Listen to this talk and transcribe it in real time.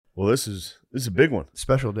Well, this is a big one.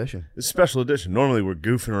 Special edition. It's a special edition. Normally we're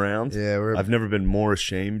goofing around. Yeah, I've never been more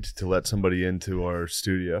ashamed to let somebody into our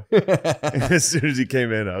studio. As soon as he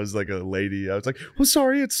came in, I was like a lady. I was like, "Well,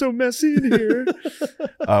 sorry, it's so messy in here."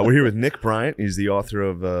 We're here with Nick Bryant. He's the author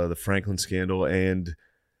of the Franklin Scandal and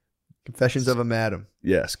Confessions of a Madam.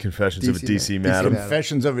 Yes, Confessions of a DC Madam.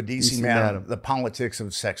 Confessions of a DC Madam. The politics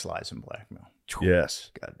of sex, lies, and blackmail.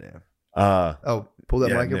 Yes. Goddamn. Pull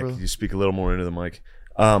that mic Nick, over. you speak a little more into the mic.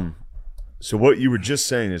 So what you were just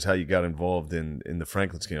saying is how you got involved in the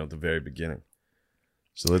Franklin Scandal at the very beginning.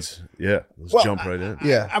 So let's jump right in.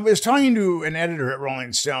 I was talking to an editor at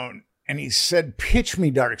Rolling Stone, and he said, "Pitch me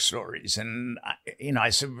dark stories." And I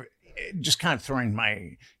said, just kind of throwing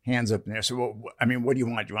my hands up in there. So, what do you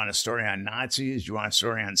want? Do you want a story on Nazis? Do you want a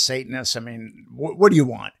story on Satanists? I mean, what do you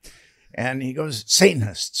want? And he goes,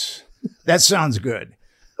 Satanists. That sounds good.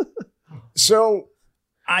 So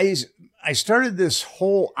I started this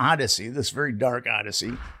whole odyssey, this very dark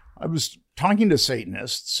odyssey. I was talking to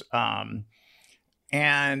Satanists,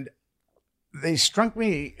 and they struck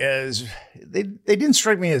me as they didn't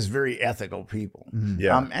strike me as very ethical people.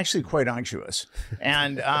 Yeah, actually quite unctuous,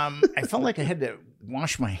 and I felt like I had to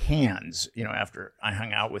wash my hands, after I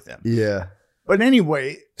hung out with them. Yeah, but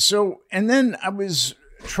anyway, and then I was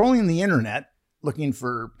trolling the internet looking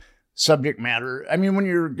for subject matter. I mean, when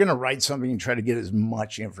you're going to write something, you try to get as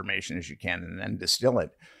much information as you can and then distill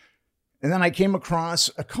it. And then I came across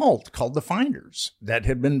a cult called the Finders that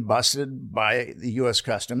had been busted by the U.S.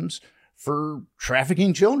 Customs for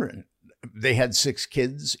trafficking children. They had 6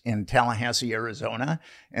 kids in Tallahassee, Arizona,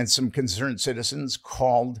 and some concerned citizens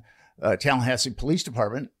called Tallahassee Police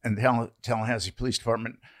Department, and the Tallahassee Police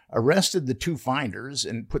Department arrested the 2 Finders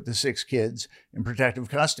and put the 6 kids in protective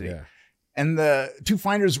custody. Yeah. And the 2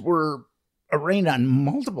 Finders were arraigned on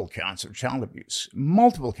multiple counts of child abuse,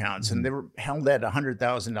 multiple counts, and they were held at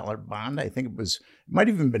 $100,000 bond. I think it might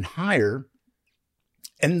have even been higher.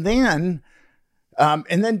 And then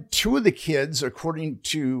 2 of the kids, according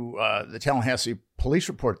to the Tallahassee police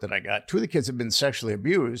report that I got, 2 of the kids had been sexually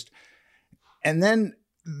abused. And then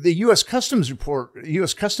the U.S. Customs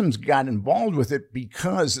got involved with it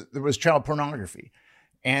because there was child pornography.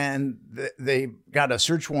 And they got a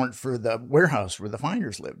search warrant for the warehouse where the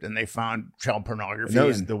Finders lived, and they found child pornography.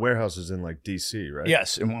 And the warehouse is in like D.C., right?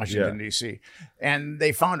 Yes, in Washington, D.C. And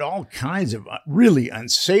they found all kinds of really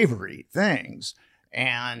unsavory things.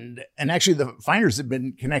 And actually, the Finders had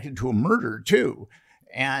been connected to a murder, too.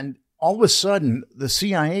 And all of a sudden, the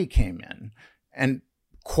CIA came in and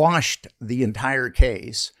quashed the entire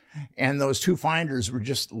case. And those 2 Finders were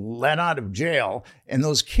just let out of jail, and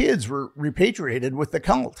those kids were repatriated with the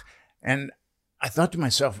cult. And I thought to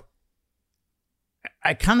myself,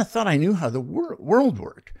 I kind of thought I knew how the world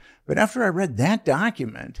worked. But after I read that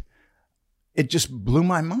document, it just blew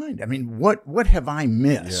my mind. I mean, what have I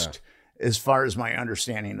missed as far as my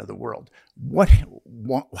understanding of the world?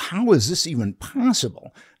 How is this even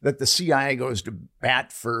possible that the CIA goes to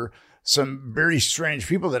bat for some very strange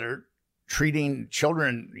people that are treating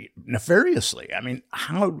children nefariously? I mean,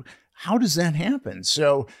 how does that happen?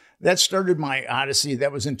 So that started my odyssey.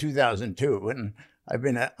 That was in 2002, and I've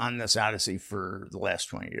been on this odyssey for the last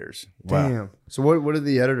 20 years. Wow. Damn. So what did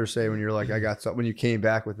the editor say when you're like, I got something, when you came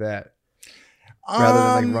back with that?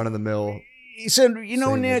 Rather than like run of the mill? He said,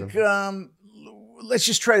 Nick, let's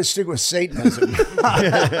just try to stick with Satanism.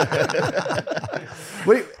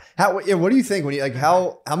 What do you think when you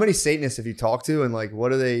how many Satanists have you talked to, and like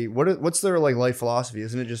what's their like life philosophy?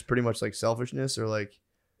 Isn't it just pretty much like selfishness or like?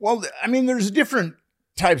 Well, I mean, there's different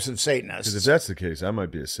types of Satanists. Because if that's the case, I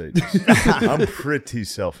might be a Satanist. I'm pretty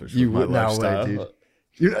selfish with my lifestyle. Dude.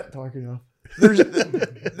 You're not talking enough.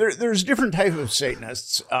 There's different types of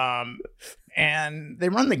Satanists, and they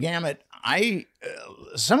run the gamut.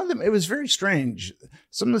 Some of them, it was very strange.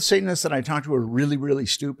 Some of the Satanists that I talked to were really, really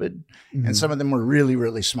stupid, and some of them were really,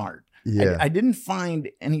 really smart. Yeah. I didn't find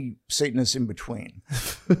any Satanists in between,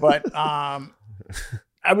 but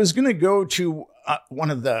I was going to go to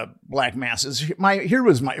one of the black masses. It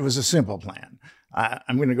was a simple plan.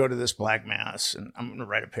 I'm going to go to this black mass, and I'm going to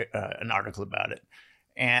write an article about it.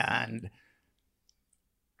 And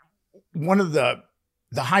one of the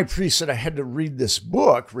high priest said I had to read this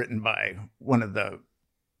book written by one of the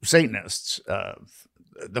Satanists,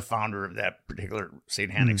 the founder of that particular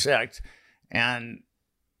satanic sect. And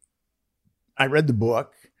I read the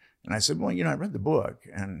book, and I said, well, I read the book.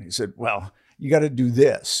 And he said, well, you got to do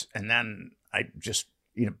this. And then I just,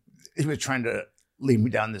 he was trying to lead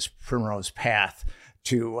me down this primrose path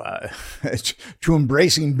to to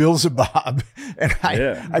embracing Beelzebub, and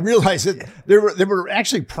I realized that they were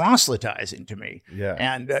actually proselytizing to me. Yeah,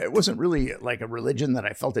 and it wasn't really like a religion that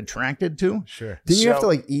I felt attracted to. Sure. Didn't you have to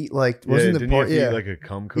like eat like wasn't the part? Yeah, like a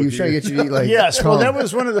cum cookie. He was trying to get you to eat like yes. cum. Well, that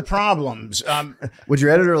was one of the problems. Was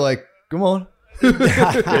your editor like, come on?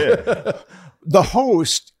 The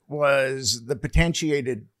host was the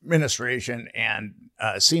potentiated ministration and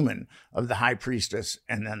semen of the high priestess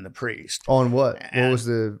and then the priest. On what? And what was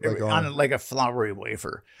the like on like a floury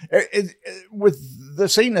wafer? With the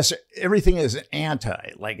Satanists, everything is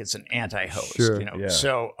like it's an anti-host, Sure. you know. Yeah.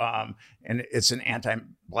 So and it's an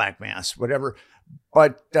anti-black mass, whatever.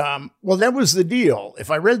 But well, that was the deal. If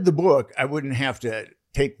I read the book, I wouldn't have to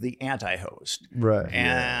take the anti-host. Right.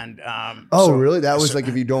 And really? That was like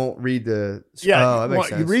if you don't read the that makes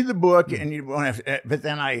sense. You read the book and you won't have to, but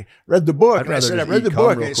then I read the book and I said I read the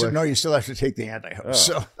book and I said no, you still have to take the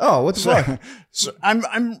anti-host. What the fuck? So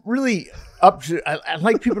I'm really up to I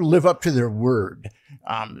like people to live up to their word.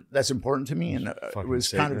 That's important to me, and it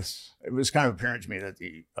was kind of apparent to me that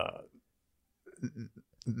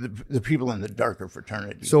the people in the darker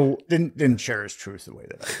fraternity didn't share his truth the way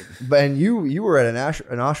that I did. But and you were at an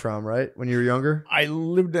ashram, right? When you were younger? I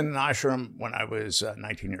lived in an ashram when I was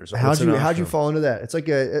 19 years old. How'd you fall into that? It's like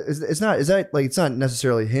it's not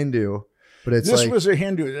necessarily Hindu, but this was a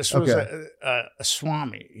Hindu. This was a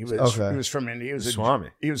Swami. He was from India. He was a Swami.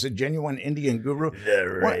 He was a genuine Indian guru. The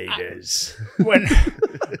Raiders.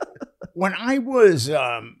 When I was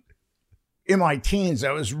in my teens,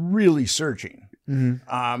 I was really searching.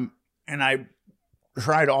 Mm-hmm. And I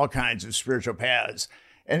tried all kinds of spiritual paths.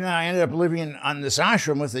 And then I ended up living on this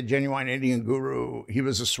ashram with a genuine Indian guru. He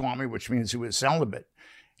was a Swami, which means he was celibate.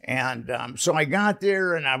 And so I got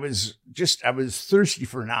there and I was thirsty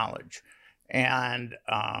for knowledge. And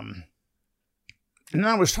then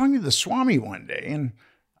I was talking to the Swami one day and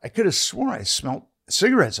I could have swore I smelled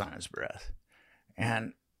cigarettes on his breath.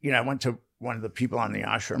 And, I went to one of the people on the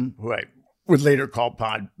ashram who I would later call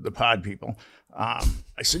the pod people. I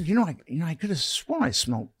said, I could have sworn I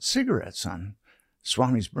smelled cigarettes on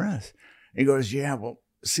Swami's breath. And he goes, yeah, well,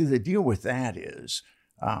 see, the deal with that is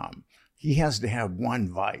he has to have one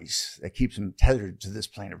vice that keeps him tethered to this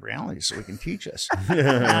plane of reality so he can teach us.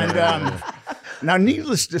 And now,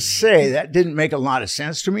 needless to say, that didn't make a lot of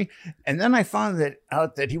sense to me. And then I found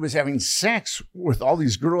out that he was having sex with all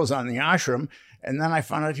these girls on the ashram. And then I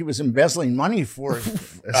found out he was embezzling money from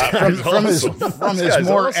his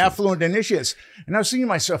more affluent initiates. And I was thinking to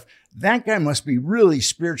myself, that guy must be really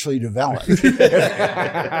spiritually developed.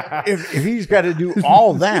 if he's got to do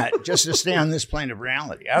all that just to stay on this plane of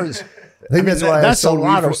reality. I think that's why I sold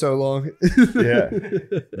weed for so long. Yeah,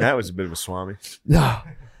 that was a bit of a Swami. No.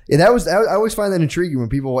 Yeah, I always find that intriguing when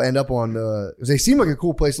people end up on because they seem like a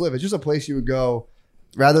cool place to live. It's just a place you would go.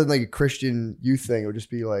 Rather than like a Christian youth thing, it would just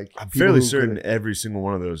be like. I'm fairly certain every single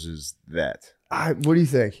one of those is that. What do you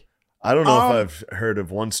think? I don't know if I've heard of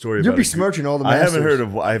one story. You'll be smirching all the masters.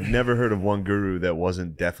 I've never heard of one guru that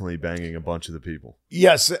wasn't definitely banging a bunch of the people.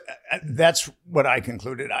 Yes, that's what I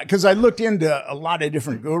concluded. Because I looked into a lot of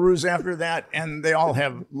different gurus after that, and they all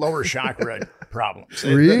have lower chakra problems.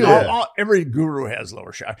 Really? Every guru has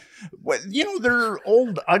lower chakra. They're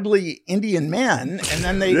old, ugly Indian men, and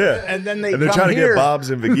then they they're trying to get Bob's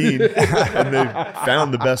and Vagine, and they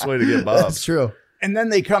found the best way to get Bob's. That's true. And then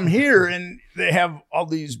they come here, and they have all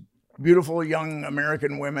these beautiful young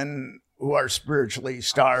American women who are spiritually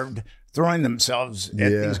starved, throwing themselves at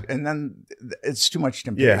these, and then it's too much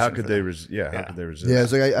temptation. Yeah, how could they resist? How could they resist? Yeah,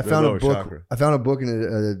 it's like I found a book. Chakra. I found a book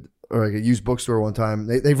in a used bookstore one time.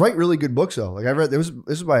 They write really good books though. Like I read, this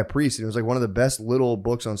was by a priest, and it was like one of the best little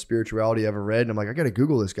books on spirituality I ever read. And I'm like, I got to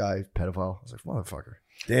Google this guy, pedophile. I was like, motherfucker.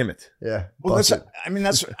 Damn it. Yeah. Well,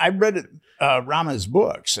 I read Rama's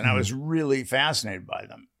books, and I was really fascinated by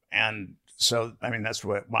them, and. So, that's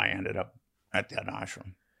why I ended up at that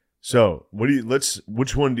ashram. So, what do you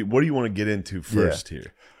want to get into first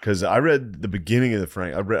here? Because I read the beginning of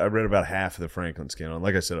I read about half of the Franklin Scandal. And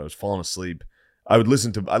like I said, I was falling asleep. I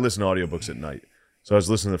listen to audiobooks at night. So I was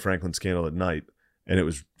listening to the Franklin Scandal at night, and it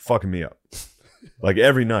was fucking me up. Like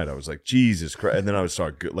every night I was like, Jesus Christ. And then I would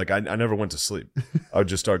start, I never went to sleep. I would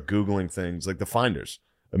just start Googling things like the Finders.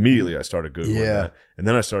 Immediately I started Googling that. And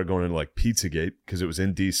then I started going into like Pizzagate because it was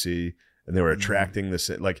in DC. And they were attracting this,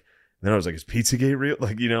 like, and then I was like, is Pizzagate real?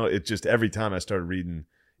 Like, it just, every time I started reading,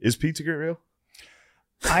 is Pizzagate real?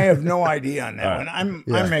 I have no idea on that one. I'm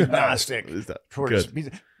agnostic towards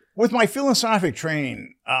pizza. With my philosophic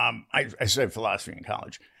training, I studied philosophy in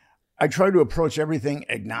college. I try to approach everything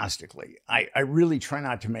agnostically. I really try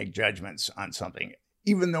not to make judgments on something,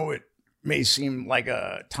 even though it may seem like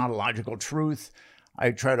a tautological truth.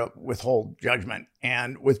 I try to withhold judgment.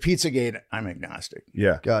 And with Pizzagate, I'm agnostic.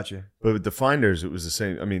 Yeah. Gotcha. But with the Finders, it was the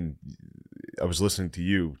same. I mean, I was listening to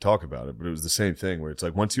you talk about it, but it was the same thing where it's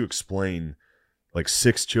like once you explain, like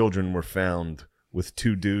 6 children were found with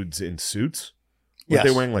 2 dudes in suits. Were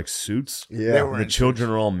they wearing like suits? Yeah. And the children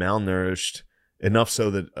are all malnourished, enough so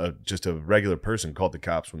that just a regular person called the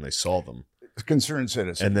cops when they saw them. Concerned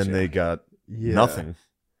citizens. And then they got nothing.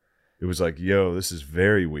 It was like, yo, this is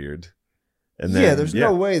very weird. And then, there's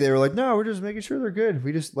no way they were like, no, we're just making sure they're good.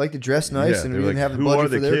 We just like to dress nice, and we didn't have the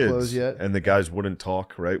budget for their clothes yet. And the guys wouldn't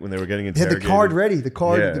talk, right? When they were getting They interrogated. had the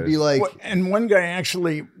card ready, to be like. And one guy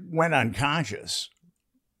actually went unconscious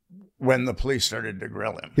when the police started to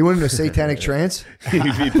grill him. He went into a satanic trance. he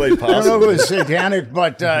played possum. I don't know if it was satanic,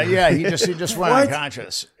 but he just went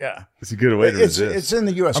unconscious. Yeah, it's a good way to resist. It's in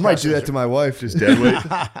the U.S. I might do that to my wife. Just dead weight.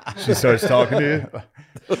 She starts talking to you.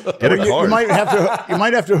 Get a card. You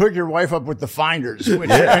might have to hook your wife up with the Finders, which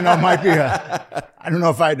I know might be I don't know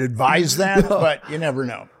if I'd advise that, but you never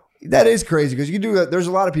know. That is crazy because you do that. There's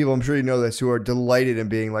a lot of people, I'm sure you know this, who are delighted in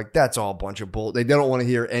being like, that's all a bunch of bull. They don't want to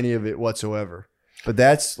hear any of it whatsoever. But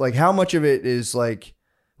that's like, how much of it is like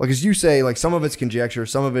as you say, like some of it's conjecture,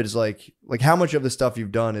 some of it is like how much of the stuff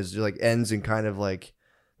you've done is like ends in kind of like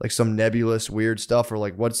some nebulous weird stuff, or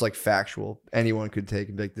like what's like factual anyone could take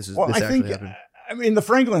and be like, this actually happened. I mean, the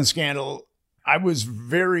Franklin scandal, I was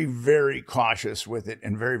very, very cautious with it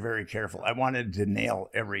and very, very careful. I wanted to nail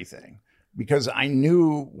everything because I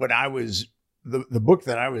knew what I was, the book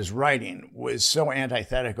that I was writing was so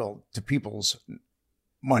antithetical to people's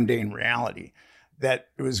mundane reality that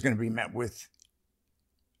it was going to be met with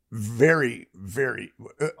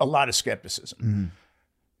a lot of skepticism. Mm-hmm.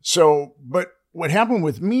 So, but what happened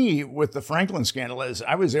with me with the Franklin scandal is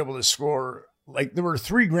I was able to score, like there were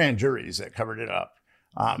 3 grand juries that covered it up.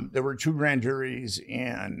 There were 2 grand juries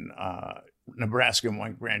in Nebraska and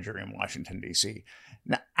 1 grand jury in Washington, D.C.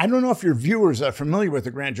 Now, I don't know if your viewers are familiar with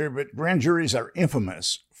the grand jury, but grand juries are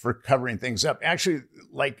infamous for covering things up. Actually,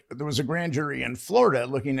 like there was a grand jury in Florida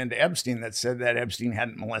looking into Epstein that said that Epstein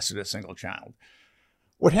hadn't molested a single child.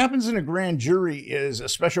 What happens in a grand jury is a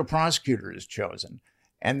special prosecutor is chosen,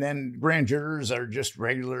 and then grand jurors are just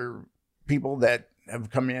regular people that have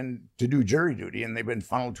come in to do jury duty, and they've been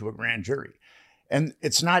funneled to a grand jury. And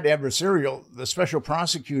it's not adversarial. The special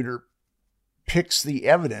prosecutor picks the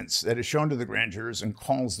evidence that is shown to the grand jurors and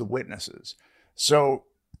calls the witnesses. So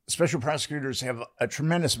special prosecutors have a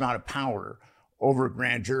tremendous amount of power over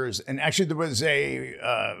grand jurors. And actually, there was a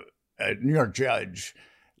New York judge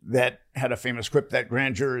that had a famous quip that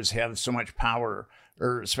grand jurors have so much power,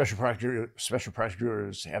 or special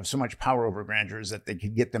prosecutors have so much power over grand jurors that they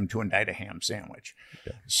could get them to indict a ham sandwich.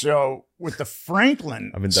 Yeah. So with the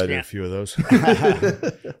Franklin, I've indicted a few of those.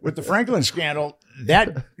 With the Franklin scandal,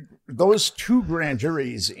 those 2 grand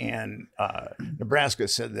juries in Nebraska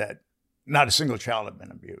said that not a single child had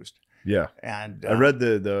been abused. Yeah, and I read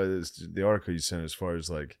the article you sent as far as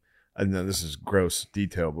like, I know this is gross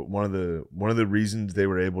detail, but one of the reasons they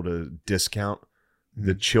were able to discount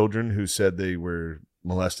the children who said they were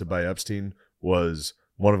molested by Epstein was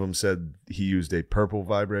one of them said he used a purple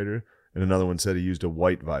vibrator and another one said he used a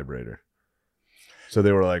white vibrator. So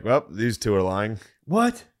they were like, well, these 2 are lying.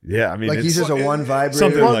 What? Yeah, I mean, like he's just a one vibrator.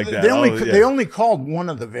 Something like that. They only called one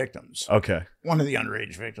of the victims. Okay. One of the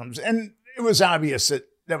underage victims. And it was obvious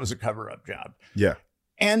that was a cover-up job. Yeah.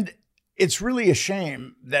 And it's really a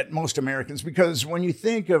shame that most Americans, because when you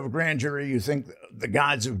think of a grand jury, you think the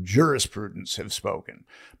gods of jurisprudence have spoken,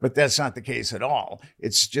 but that's not the case at all.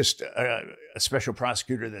 It's just a special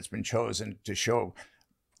prosecutor that's been chosen to show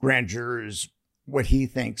grand jurors what he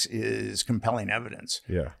thinks is compelling evidence.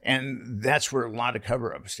 Yeah. And that's where a lot of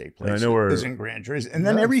cover-ups take place, is in grand juries. And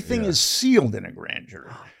then everything is sealed in a grand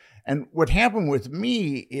jury. And what happened with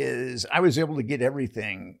me is I was able to get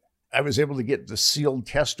everything. I was able to get the sealed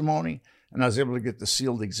testimony, and I was able to get the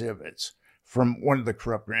sealed exhibits from one of the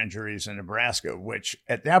corrupt grand juries in Nebraska, which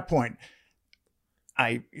at that point,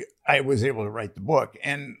 I was able to write the book.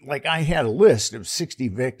 And like I had a list of 60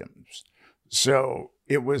 victims. So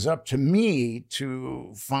it was up to me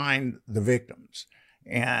to find the victims.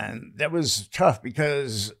 And that was tough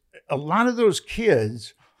because a lot of those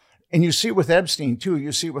kids, and you see it with Epstein too,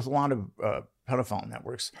 you see it with a lot of pedophile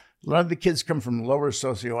networks, a lot of the kids come from lower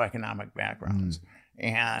socioeconomic backgrounds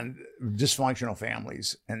and dysfunctional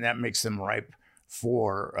families, and that makes them ripe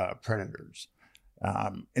for predators.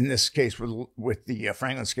 In this case, with the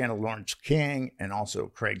Franklin scandal, Lawrence King, and also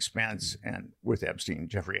Craig Spence, and with Epstein,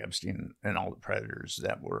 Jeffrey Epstein, and all the predators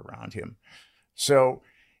that were around him. So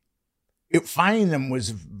finding them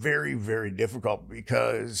was very, very difficult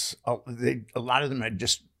because a lot of them had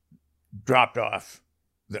just dropped off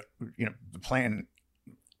the plane,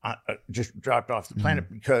 just dropped off the planet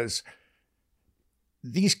because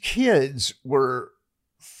these kids were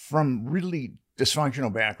from really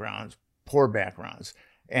dysfunctional backgrounds, poor backgrounds,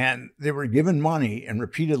 and they were given money and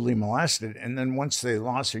repeatedly molested. And then once they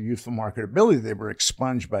lost their youthful marketability, they were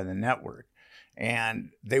expunged by the network.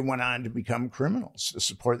 And they went on to become criminals to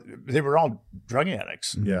support. They were all drug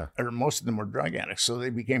addicts. Yeah. Or most of them were drug addicts. So they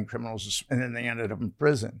became criminals and then they ended up in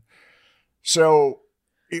prison. So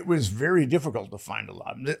it was very difficult to find a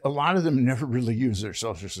lot. A lot of them never really used their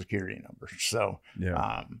Social Security numbers. So,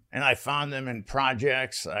 and I found them in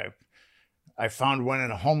projects. I found one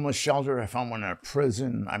in a homeless shelter. I found one in a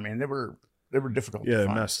prison. I mean, they were difficult to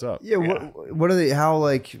find. Messed up. Yeah. What are they? How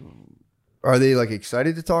like? Are they like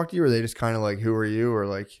excited to talk to you, or are they just kind of like, who are you, or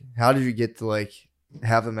like, how did you get to like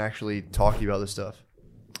have them actually talk to you about this stuff?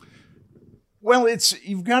 Well,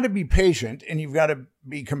 you've got to be patient and you've got to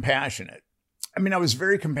be compassionate. I mean, I was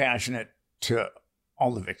very compassionate to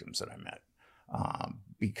all the victims that I met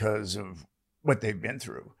because of what they've been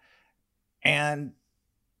through. And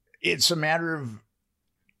it's a matter of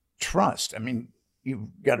trust. I mean,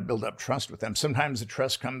 you've got to build up trust with them. Sometimes the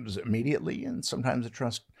trust comes immediately, and sometimes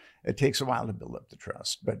it takes a while to build up the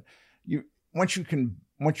trust. But once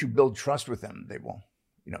you build trust with them, they will,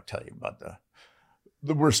 tell you about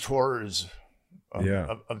the worst horrors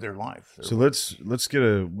of their life. So let's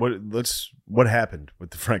get what happened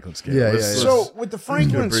with the Franklin scandal. So with the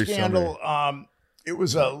Franklin scandal, it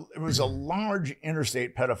was a large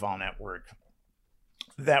interstate pedophile network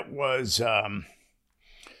that was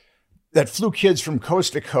that flew kids from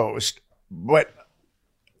coast to coast, but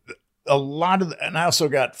a lot of and I also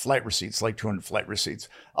got flight receipts, like 200 flight receipts.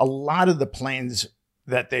 A lot of the planes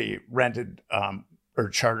that they rented or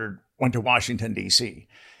chartered went to Washington, D.C.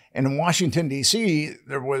 And in Washington, D.C.,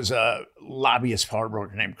 there was a lobbyist power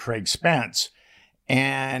broker named Craig Spence.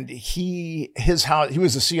 And he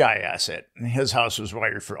was a CIA asset, and his house was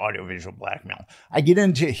wired for audiovisual blackmail. I get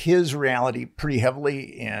into his reality pretty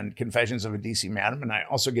heavily in Confessions of a DC Madam, and I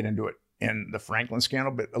also get into it in the Franklin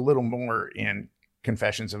scandal, but a little more in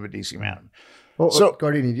Confessions of a DC Madam. Well, so,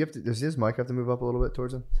 Gardini, does his mic have to move up a little bit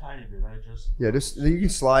towards him? Tiny bit. Just you can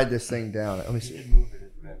slide this thing down. Let me see. Move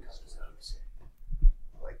it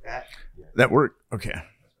like that. Yeah. That worked? Okay.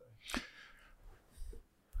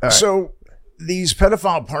 Right. So these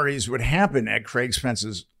pedophile parties would happen at Craig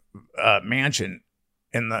Spence's mansion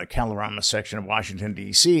in the Kalorama section of Washington,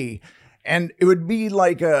 D.C., and it would be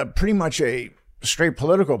like pretty much a straight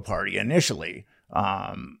political party initially.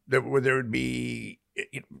 There would be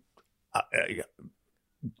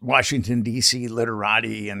Washington, D.C.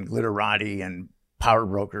 literati and glitterati and power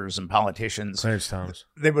brokers and politicians. Clarence Thomas.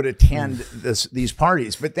 They would attend these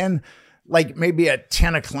parties, but then like maybe at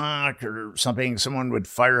 10 o'clock or something, someone would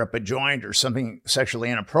fire up a joint or something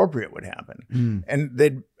sexually inappropriate would happen.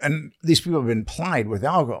 And these people have been plied with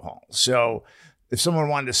alcohol. So if someone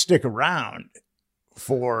wanted to stick around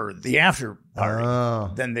for the after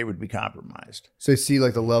party, then they would be compromised. So you see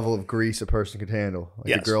like the level of grease a person could handle.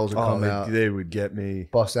 Like the girls would come out. They would get me.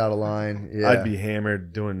 Bust out a line. Yeah. I'd be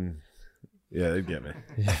hammered doing... Yeah, they'd get me.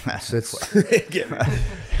 They'd get me.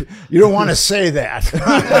 You don't want to say that.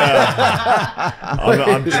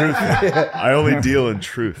 I'm truthful. I only deal in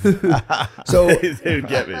truth. So they would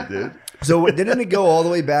get me, dude. So didn't it go all the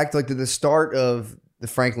way back to like to the start of the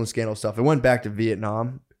Franklin scandal stuff? It went back to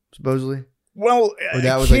Vietnam, supposedly. Well,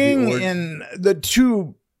 that was King like and the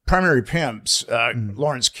two primary pimps,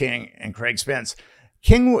 Lawrence King and Craig Spence.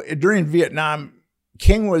 King during Vietnam.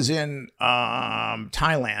 King was in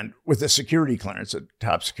Thailand with a security clearance, a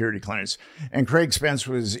top security clearance, and Craig Spence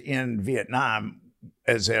was in Vietnam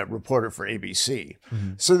as a reporter for ABC.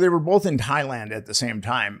 Mm-hmm. So they were both in Thailand at the same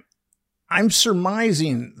time. I'm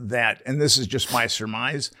surmising that, and this is just my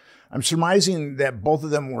surmise, I'm surmising that both of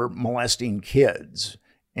them were molesting kids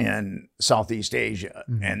in Southeast Asia.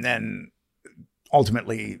 Mm-hmm. And then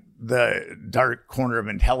ultimately the dark corner of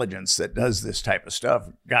intelligence that does this type of stuff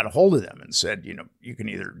got a hold of them and said, you can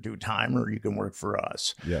either do time or you can work for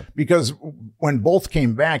us. Yeah. Because when both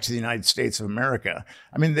came back to the United States of America,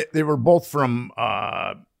 I mean, they were both from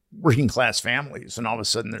working class families, and all of a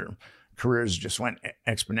sudden their careers just went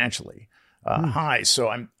exponentially high. So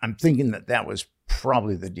I'm thinking that was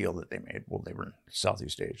probably the deal that they made while they were in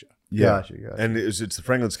Southeast Asia. Yeah. Gotcha. And it's the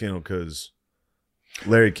Franklin scandal because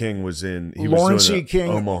Larry King was in. Lawrence E.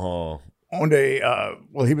 King Omaha owned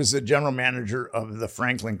he was the general manager of the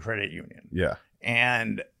Franklin Credit Union. Yeah,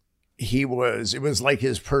 and it was like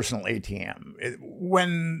his personal ATM.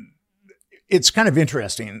 When it's kind of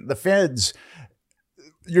interesting, the feds,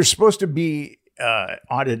 you're supposed to be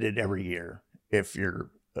audited every year if you're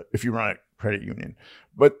if you run a credit union.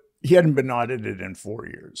 But he hadn't been audited in 4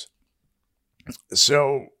 years.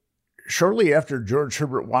 So shortly after George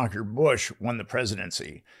Herbert Walker Bush won the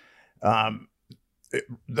presidency,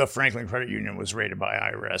 the Franklin Credit Union was raided by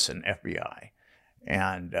IRS and FBI,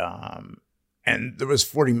 and there was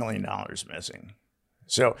 $40 million missing.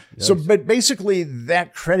 But basically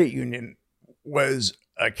that credit union was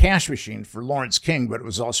a cash machine for Lawrence King, but it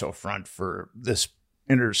was also a front for this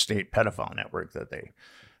interstate pedophile network that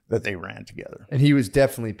they ran together. And he was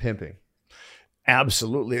definitely pimping.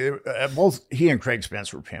 Absolutely. Both he and Craig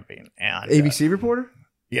Spence were pimping. And ABC reporter?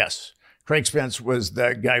 Yes. Craig Spence was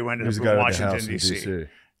the guy who ended up in Washington, D.C.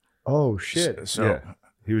 Oh, shit. So yeah.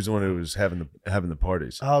 He was the one who was having the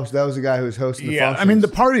parties. Oh, so that was the guy who was hosting the functions. I mean, the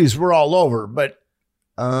parties were all over, but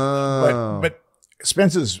Oh. but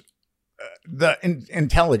Spence's the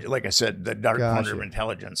intelligence, like I said, the dark corner of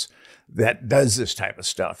intelligence that does this type of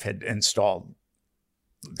stuff had installed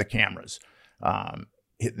the cameras,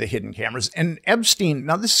 the hidden cameras. And Epstein,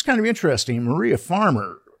 now this is kind of interesting. Maria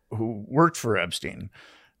Farmer, who worked for Epstein,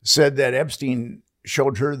 said that Epstein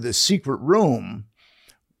showed her the secret room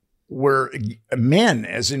where men,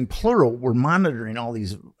 as in plural, were monitoring all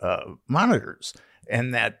these monitors,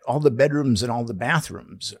 and that all the bedrooms and all the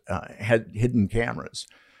bathrooms had hidden cameras.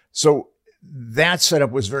 So that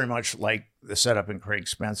setup was very much like the setup in Craig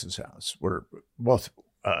Spence's house, where both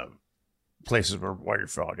places were wired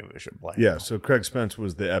for audiovisual blackmail. Yeah, so Craig Spence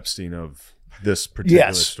was the Epstein of this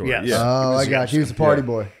particular story. Yes. Yeah. Oh, I got you. He was the party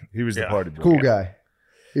boy. He was the party boy. Cool guy.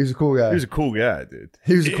 He was a cool guy. He was a cool guy, dude.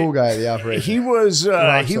 He was a cool guy at the operation. He was.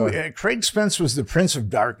 Craig Spence was the Prince of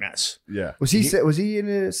Darkness. Yeah. Was he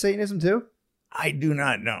into Satanism too? I do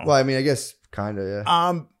not know. Well, I mean, I guess kind of.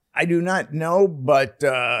 Yeah. I do not know, but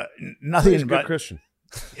nothing He's a good about Christian.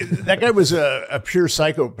 That guy was a pure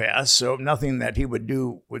psychopath, so nothing that he would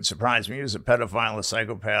do would surprise me. He was a pedophile, a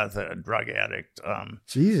psychopath, a drug addict.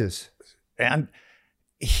 Jesus. And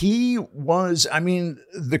he was, I mean,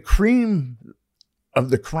 the cream of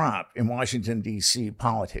the crop in Washington, D.C.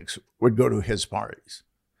 politics would go to his parties.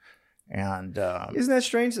 And isn't that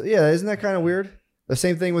strange? Yeah, isn't that kind of weird? The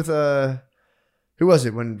same thing with who was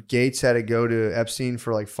it when Gates had to go to Epstein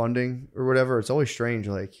for like funding or whatever? It's always strange.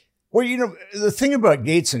 Like, well, you know, the thing about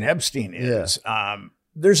Gates and Epstein is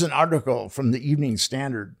there's an article from the Evening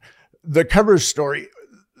Standard, the cover story.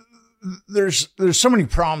 There's so many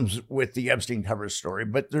problems with the Epstein cover story,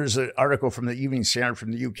 but there's an article from the Evening Standard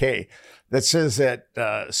from the UK that says that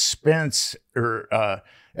Spence or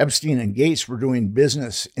Epstein and Gates were doing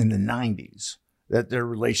business in the 90s, that their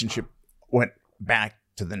relationship went back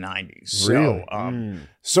to the 90s. Really?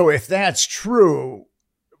 So if that's true,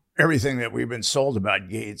 everything that we've been sold about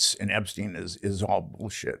Gates and Epstein is all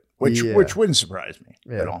bullshit, which wouldn't surprise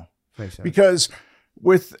me at all. Makes sense. Because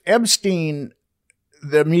with Epstein,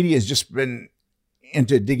 the media has just been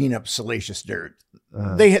into digging up salacious dirt.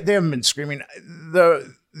 They haven't been screaming.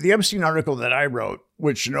 The Epstein article that I wrote,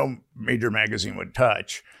 which no major magazine would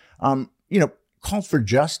touch, called for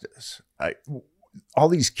justice. All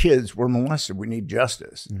these kids were molested. We need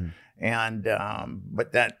justice. And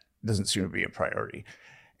but that doesn't seem to be a priority.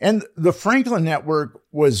 And the Franklin Network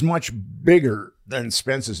was much bigger than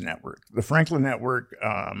Spence's network. The Franklin Network,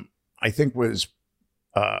 I think, was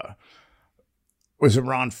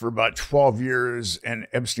around for about 12 years, and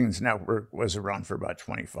Epstein's network was around for about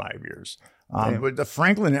 25 years. But the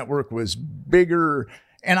Franklin Network was bigger,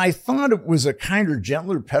 and I thought it was a kinder,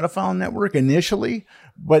 gentler pedophile network initially,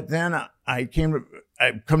 but then I've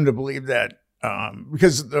come to believe that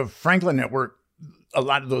because the Franklin Network, a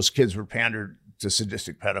lot of those kids were pandered to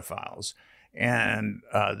sadistic pedophiles, and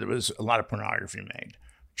there was a lot of pornography made.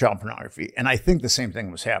 Child pornography. And I think the same thing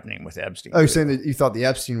was happening with Epstein. Oh, you're saying that you thought the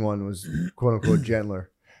Epstein one was quote unquote gentler?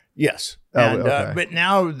 Yes. Okay. But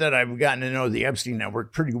now that I've gotten to know the Epstein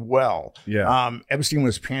network pretty well, Epstein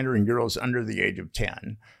was pandering girls under the age of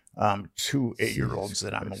 10 to 8-year-olds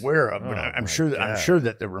that I'm aware of. But I'm sure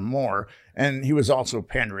that there were more. And he was also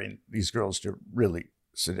pandering these girls to really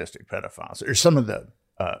sadistic pedophiles. Or some of the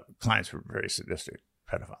clients were very sadistic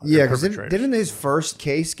pedophiles. Yeah, because didn't his first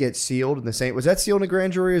case get sealed in the same? Was that sealed in a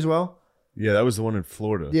grand jury as well? Yeah, that was the one in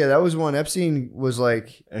Florida. Yeah, that was one. Epstein was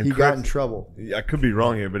like, and he got in trouble. I could be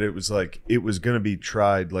wrong here, but it was like, it was going to be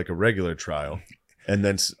tried like a regular trial. And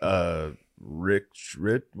then Rick,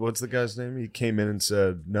 what's the guy's name? He came in and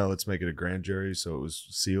said, no, let's make it a grand jury. So it was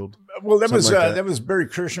sealed. Well, that was Barry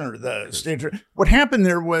Kirshner, the state attorney. What happened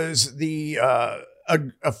there was a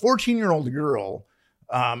 14-year-old girl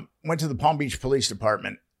went to the Palm Beach Police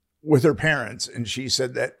Department with her parents, and she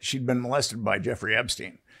said that she'd been molested by Jeffrey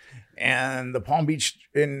Epstein. And the Palm Beach,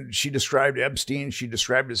 and she described Epstein, she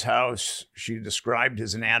described his house, she described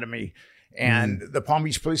his anatomy. And the Palm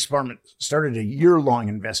Beach Police Department started a year-long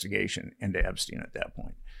investigation into Epstein at that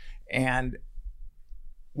point. And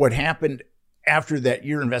what happened after that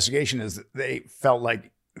year investigation is that they felt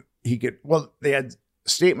like he could, well, they had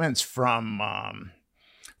statements from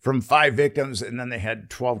 5 victims, and then they had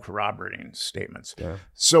 12 corroborating statements. Yeah.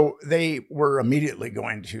 So they were immediately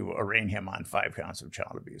going to arraign him on 5 counts of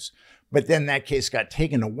child abuse. But then that case got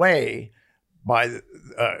taken away by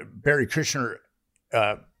Barry Kushner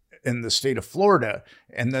in the state of Florida.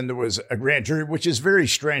 And then there was a grand jury, which is very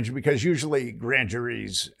strange because usually grand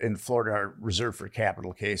juries in Florida are reserved for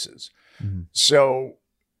capital cases. Mm-hmm. So,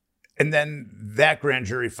 and then that grand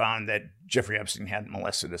jury found that Jeffrey Epstein hadn't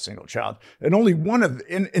molested a single child. And only one of,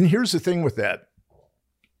 and here's the thing with that.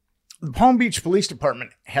 The Palm Beach Police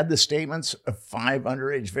Department had the statements of 5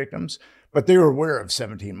 underage victims, but they were aware of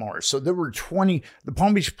 17 more. So there were 20, the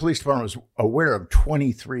Palm Beach Police Department was aware of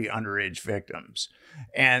 23 underage victims.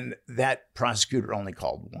 And that prosecutor only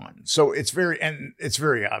called 1. So it's very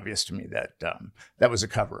obvious to me that that was a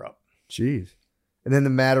cover up. Jeez. And then the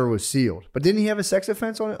matter was sealed. But didn't he have a sex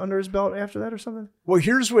offense under his belt after that or something? Well,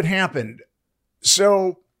 here's what happened.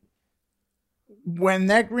 So when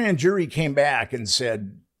that grand jury came back and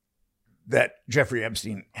said that Jeffrey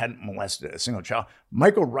Epstein hadn't molested a single child,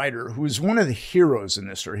 Michael Ryder, who was one of the heroes in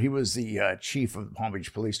this story, he was the chief of the Palm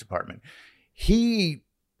Beach Police Department. He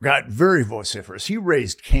got very vociferous. He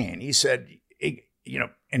raised Cain. He said,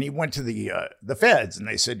 and he went to the feds and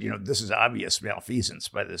they said, this is obvious malfeasance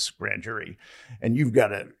by this grand jury and you've got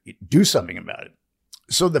to do something about it.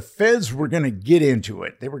 So the feds were going to get into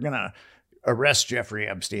it. They were going to arrest Jeffrey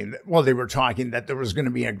Epstein. Well, they were talking that there was going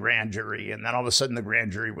to be a grand jury, and then all of a sudden the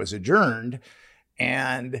grand jury was adjourned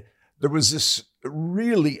and there was this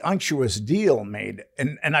really unctuous deal made.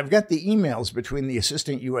 And I've got the emails between the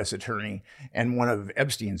assistant U.S. attorney and one of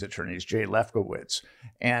Epstein's attorneys, Jay Lefkowitz,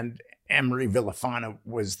 and Anne-Marie Villafana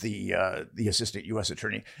was the assistant U.S.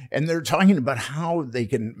 attorney. And they're talking about how they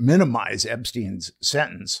can minimize Epstein's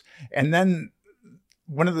sentence. And then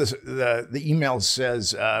one of the emails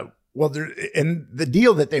says, and the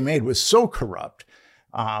deal that they made was so corrupt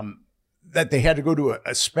that they had to go to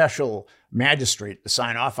a special magistrate to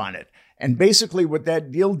sign off on it. And basically what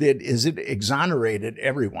that deal did is it exonerated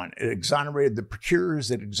everyone. It exonerated the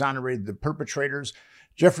procurers. It exonerated the perpetrators.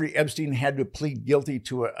 Jeffrey Epstein had to plead guilty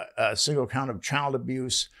to a single count of child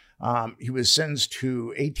abuse. He was sentenced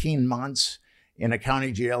to 18 months in a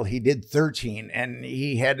county jail. He did 13, and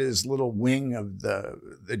he had his little wing of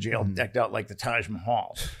the jail decked out like the Taj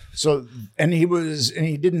Mahal. So,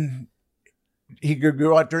 he could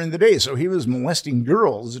go out during the day. So he was molesting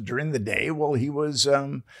girls during the day while he was,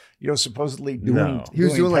 supposedly doing. No. He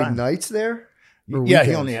was doing time. Like nights there. Yeah,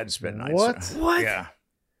 he only had to spend nights. What? There. What? Yeah.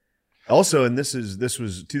 Also, and this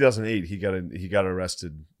was 2008. He got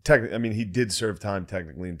arrested. He did serve time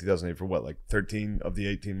technically in 2008 for what, like 13 of the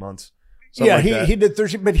 18 months. Yeah, like he did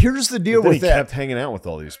 13. But here's the deal with that. He kept hanging out with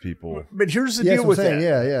all these people. But here's the deal with that.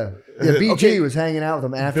 Yeah. BG was hanging out with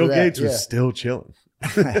him after Bill that. Bill Gates was still chilling.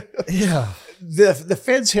 Yeah. The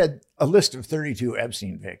feds had a list of 32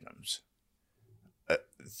 Epstein victims.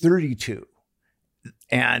 32.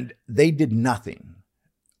 And they did nothing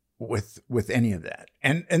with any of that.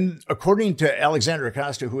 And according to Alexander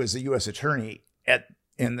Acosta, who is the U.S. attorney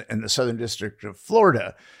in the Southern District of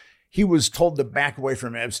Florida, he was told to back away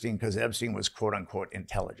from Epstein because Epstein was quote unquote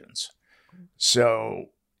intelligence. So,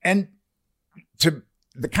 and to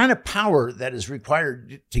the kind of power that is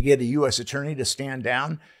required to get a U.S. attorney to stand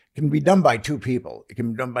down can be done by 2 people. It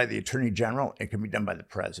can be done by the attorney general. It can be done by the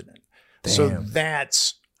president. Damn. So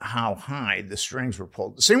that's how high the strings were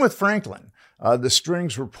pulled. Same with Franklin. The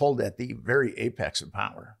strings were pulled at the very apex of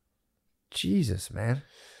power. Jesus, man.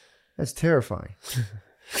 That's terrifying.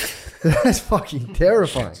 That's fucking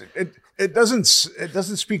terrifying. It doesn't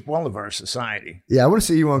speak well of our society. Yeah, I want to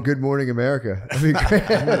see you on Good Morning America.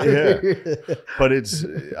 Yeah, but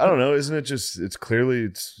I don't know. Isn't it just? They're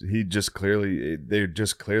just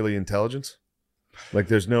clearly intelligence. Like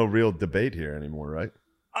there's no real debate here anymore, right?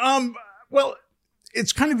 Well,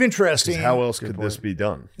 it's kind of interesting. How else could this be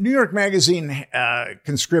done? New York Magazine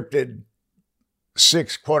conscripted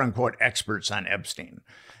 6 quote unquote experts on Epstein,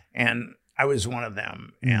 and I was one of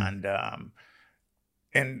them. And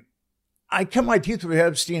I cut my teeth with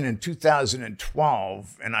Epstein in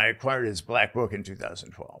 2012, and I acquired his black book in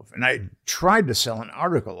 2012. And I tried to sell an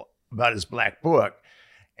article about his black book,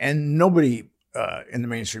 and nobody in the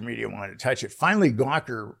mainstream media wanted to touch it. Finally,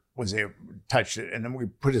 Gawker touched it, and then we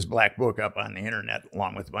put his black book up on the internet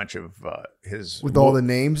along with a bunch of his with all the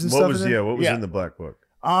names and stuff. What was in the black book?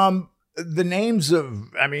 The names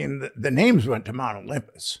of, I mean, the names went to Mount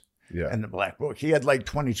Olympus. Yeah. In the Black Book. He had like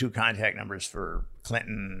 22 contact numbers for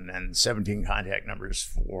Clinton and 17 contact numbers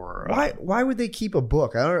for... Why would they keep a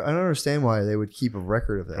book? I don't understand why they would keep a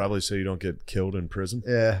record of that. Probably so you don't get killed in prison.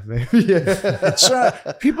 Yeah, maybe. Yeah. It's,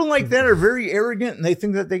 people like that are very arrogant and they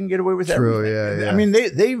think that they can get away with True, everything. yeah. I mean,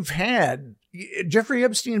 they've had... Jeffrey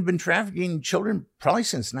Epstein had been trafficking children probably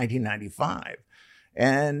since 1995.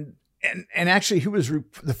 And actually, he was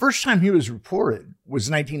the first time he was reported was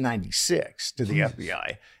 1996 to the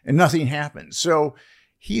FBI, and nothing happened. So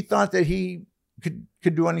he thought that he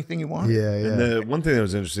could do anything he wanted. Yeah. And the one thing that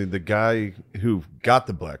was interesting, the guy who got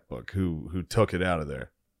the Black Book, who took it out of there,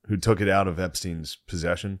 who took it out of Epstein's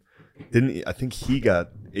possession, I think he got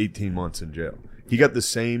 18 months in jail. He got the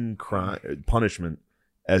same punishment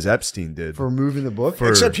as Epstein did for moving the book.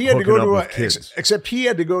 Except he had to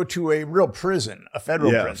go to a real prison, a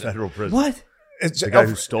federal prison. Federal prison. What? It's the guy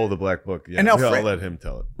who stole the Black Book. Yeah, and I'll let him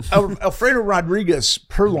tell it. Alfredo Rodriguez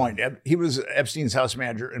purloined. He was Epstein's house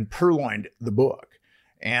manager and purloined the book,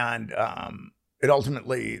 and it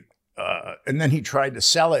ultimately. And then he tried to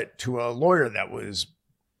sell it to a lawyer that was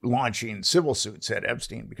launching civil suits at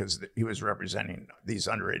Epstein because he was representing these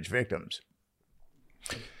underage victims,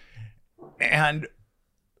 and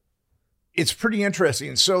it's pretty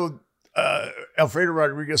interesting. So Alfredo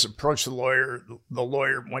Rodriguez approached the lawyer. The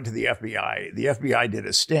lawyer went to the FBI. The FBI did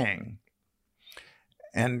a sting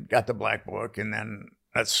and got the Black Book. And then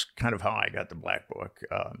that's kind of how I got the Black Book.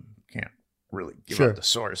 Can't really give out the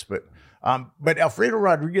source, but Alfredo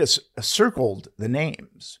Rodriguez circled the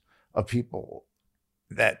names of people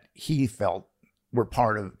that he felt were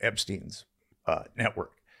part of Epstein's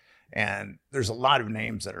network. And there's a lot of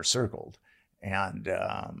names that are circled. And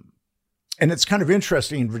it's kind of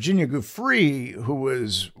interesting. Virginia Giuffre, who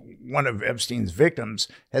was one of Epstein's victims,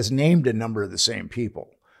 has named a number of the same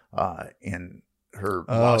people in her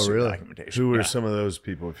lawsuit documentation. Who were some of those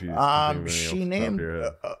people? If you she named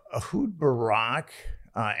Ehud Barak,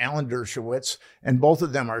 Alan Dershowitz, and both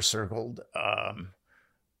of them are circled.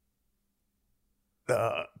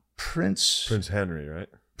 Prince Henry, right?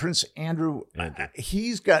 Prince Andrew.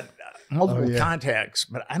 He's got multiple contacts,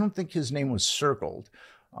 but I don't think his name was circled.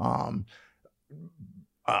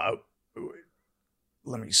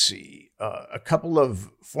 Let me see. A couple of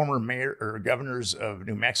former mayor or governors of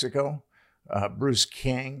New Mexico, Bruce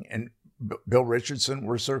King and Bill Richardson,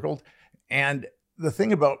 were circled. And the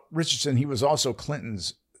thing about Richardson, he was also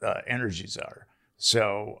Clinton's energy czar.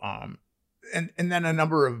 So, and then a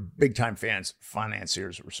number of big time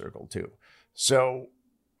financiers were circled too. So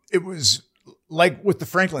it was like with the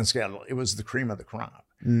Franklin scandal, it was the cream of the crop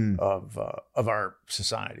of our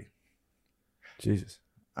society. Jesus.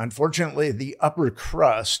 Unfortunately, the upper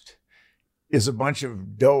crust is a bunch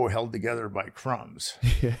of dough held together by crumbs,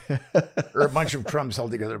 or a bunch of crumbs held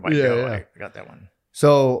together by dough. Yeah. I got that one.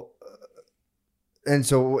 So,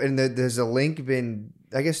 there's a link been,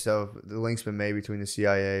 I guess so. The link's been made between the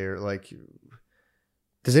CIA or like,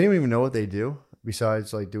 does anyone even know what they do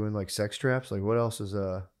besides like doing like sex traps? Like what else is,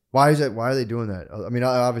 why are they doing that? I mean,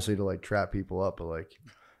 obviously to like trap people up, but like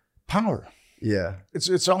power. Yeah.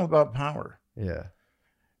 It's all about power. Yeah.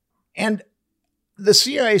 And the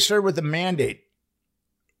CIA started with a mandate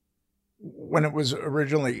when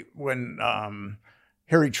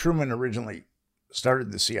Harry Truman originally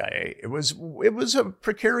started the CIA. It was a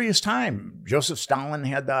precarious time. Joseph Stalin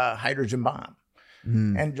had the hydrogen bomb.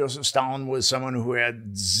 And Joseph Stalin was someone who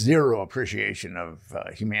had zero appreciation of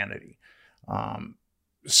humanity. But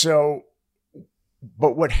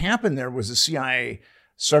what happened there was the CIA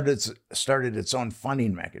started its own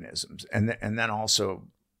funding mechanisms, and then also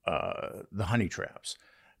the honey traps,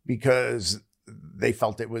 because they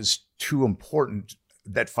felt it was too important,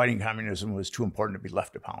 that fighting communism was too important to be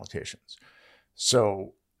left to politicians.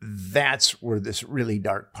 So that's where this really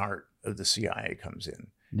dark part of the CIA comes in.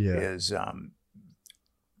 Yeah. Is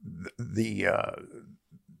the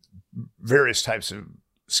various types of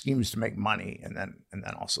schemes to make money, and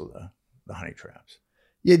then also the honey traps.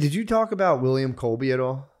 Yeah. Did you talk about William Colby at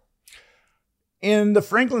all? In the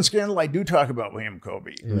Franklin scandal, I do talk about William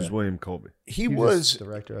Colby. Who's William Colby? He was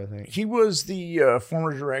director, I think. He was the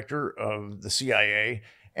former director of the CIA.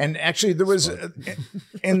 And actually, there was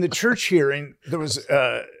in the Church hearing, there was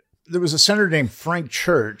a senator named Frank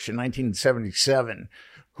Church in 1977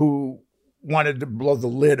 who wanted to blow the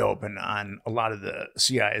lid open on a lot of the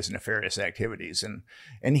CIA's nefarious activities,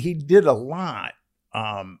 and he did a lot.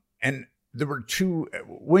 And there were two.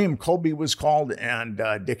 William Colby was called, and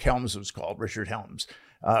Dick Helms was called. Richard Helms.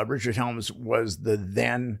 Richard Helms was the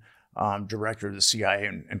then director of the CIA,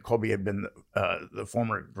 and Colby had been the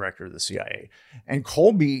former director of the CIA. And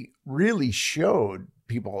Colby really showed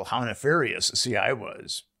people how nefarious the CIA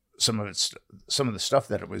was, some of the stuff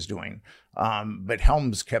that it was doing. But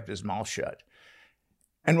Helms kept his mouth shut.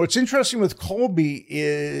 And what's interesting with Colby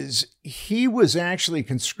is he was actually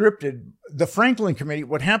conscripted. The Franklin Committee,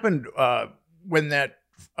 what happened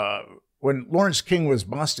when Lawrence King was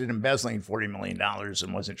busted embezzling $40 million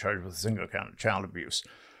and wasn't charged with a single count of child abuse,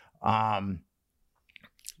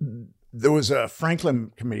 there was a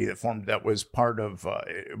Franklin Committee that formed that was part of,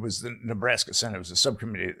 it was the Nebraska Senate. It was a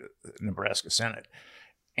subcommittee of the Nebraska Senate.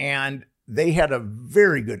 And they had a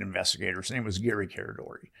very good investigator. His name was Gary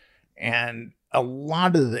Caradori. And a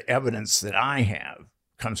lot of the evidence that I have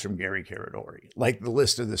comes from Gary Caradori, like the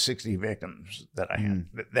list of the 60 victims that I had,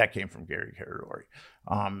 that came from Gary Caradori.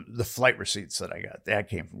 The flight receipts that I got, that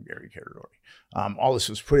came from Gary Caradori. All this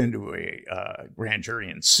was put into a grand jury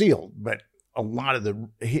and sealed, but a lot of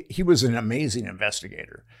he was an amazing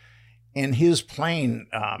investigator. And his plane,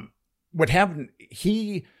 what happened,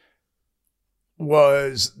 the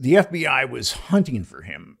FBI was hunting for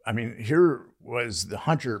him. I mean, here was the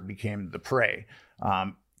hunter became the prey,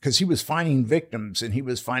 because he was finding victims and he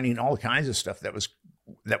was finding all kinds of stuff that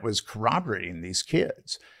was corroborating these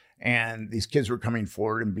kids. And these kids were coming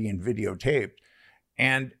forward and being videotaped.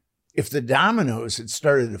 And if the dominoes had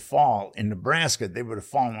started to fall in Nebraska, they would have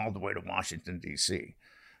fallen all the way to Washington, D.C.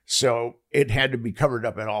 So it had to be covered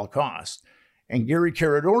up at all costs. And Gary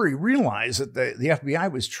Caradori realized that the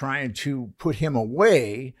FBI was trying to put him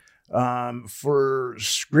away for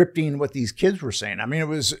scripting what these kids were saying. I mean, it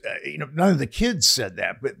was, none of the kids said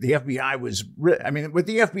that, but the FBI was, what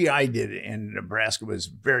the FBI did in Nebraska was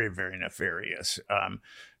very, very nefarious.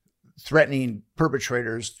 Threatening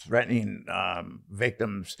perpetrators, threatening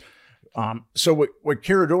victims. So what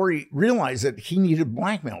Caradori realized that he needed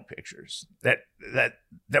blackmail pictures, that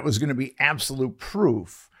was going to be absolute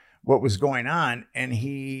proof what was going on. And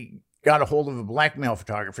he got a hold of a blackmail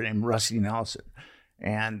photographer named Rusty Nelson.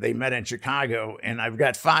 And they met in Chicago. And I've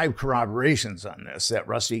got 5 corroborations on this, that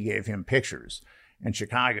Rusty gave him pictures in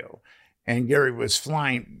Chicago. And Gary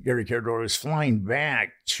Caradori was flying back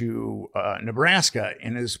to Nebraska,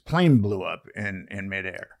 and his plane blew up in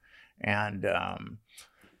midair. And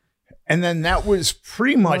then that was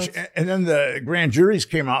pretty much, and then the grand juries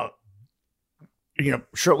came out,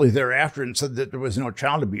 shortly thereafter and said that there was no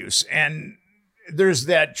child abuse. And there's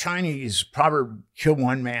that Chinese proverb, kill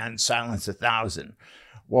one man, silence 1,000.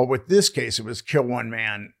 Well, with this case, it was kill one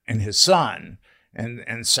man and his son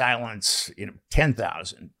and silence,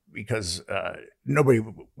 10,000. Because nobody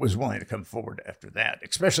was willing to come forward after that,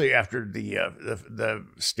 especially after the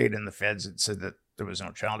state and the feds had said that there was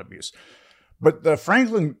no child abuse. But the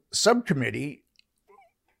Franklin subcommittee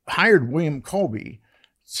hired William Colby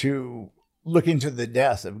to look into the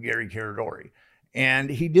death of Gary Caradori. And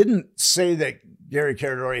he didn't say that Gary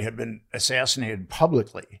Caradori had been assassinated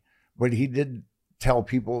publicly, but he did tell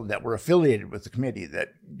people that were affiliated with the committee that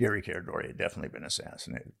Gary Caradori had definitely been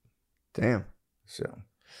assassinated. Damn. So...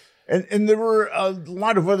 And there were a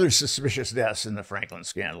lot of other suspicious deaths in the Franklin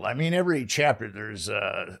scandal. I mean, every chapter there's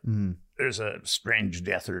a strange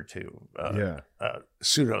death or two,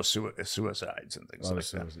 pseudo suicides and things like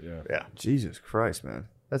that. Yeah. Jesus Christ, man,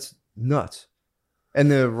 that's nuts. And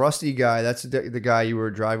the Rusty guy, that's the guy you were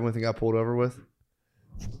driving with and got pulled over with.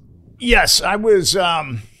 Yes, I was.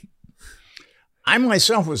 I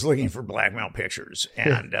myself was looking for blackmail pictures,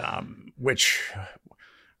 and which.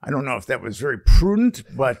 I don't know if that was very prudent,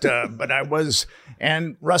 but I was,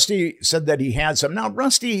 and Rusty said that he had some. Now,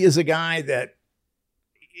 Rusty is a guy that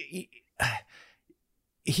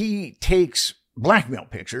he takes blackmail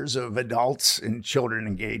pictures of adults and children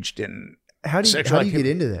engaged in sexual How do you get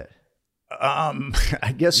into that?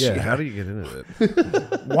 I guess. Yeah. How do you get into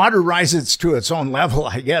it? Water rises to its own level,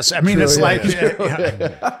 I guess. I mean, True, it's yeah.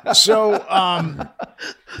 like, so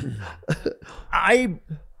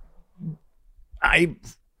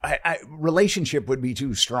I relationship would be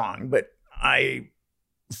too strong, but I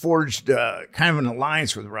forged kind of an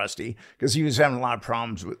alliance with Rusty because he was having a lot of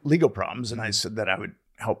problems with legal problems. And I said that I would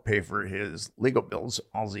help pay for his legal bills.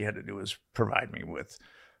 All he had to do was provide me with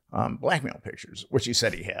blackmail pictures, which he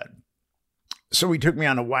said he had. So he took me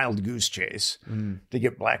on a wild goose chase to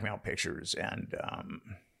get blackmail pictures. And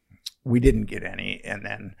we didn't get any. And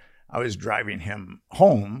then I was driving him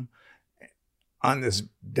home on this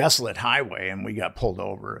desolate highway, and we got pulled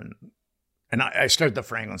over. And I started the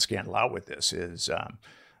Franklin scandal out with this is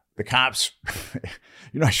the cops,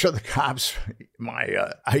 I show the cops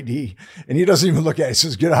my ID, and he doesn't even look at it. He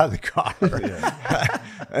says, get out of the car.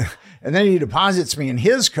 Yeah. And then he deposits me in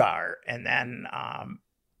his car. And then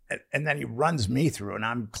and then he runs me through and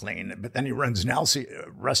I'm clean, but then he runs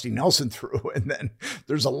Rusty Nelson through, and then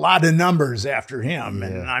there's a lot of numbers after him,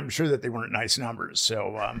 and I'm sure that they weren't nice numbers.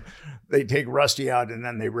 So they take Rusty out, and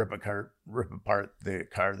then they rip apart the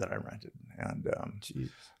car that I rented, and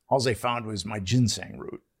all they found was my ginseng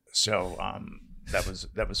root. So that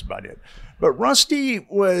was about it. But Rusty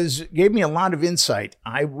gave me a lot of insight.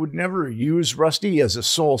 I would never use Rusty as a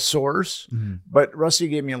sole source, but Rusty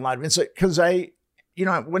gave me a lot of insight because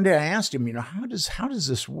one day I asked him, how does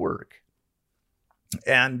this work?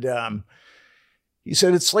 And he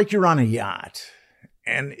said, it's like you're on a yacht,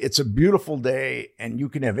 and it's a beautiful day, and you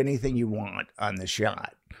can have anything you want on this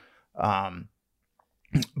yacht.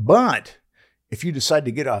 But if you decide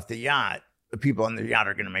to get off the yacht, the people on the yacht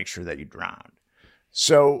are going to make sure that you drown.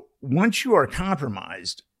 So once you are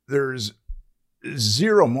compromised, there's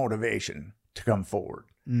zero motivation to come forward.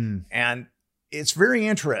 And it's very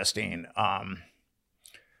interesting. I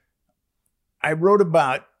wrote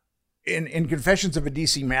about, in Confessions of a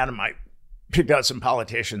DC Madam, I picked out some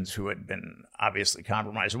politicians who had been obviously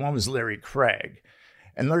compromised. One was Larry Craig.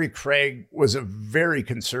 And Larry Craig was a very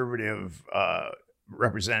conservative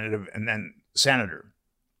representative and then senator.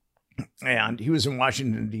 And he was in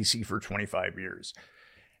Washington, D.C. for 25 years.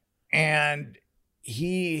 And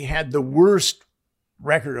he had the worst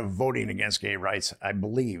record of voting against gay rights, I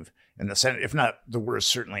believe, in the Senate, if not the worst,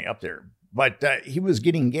 certainly up there. But he was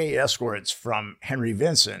getting gay escorts from Henry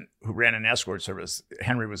Vincent, who ran an escort service.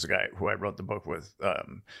 Henry was the guy who I wrote the book with,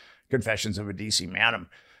 Confessions of a D.C. Madam.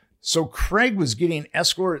 So Craig was getting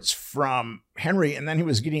escorts from Henry, and then he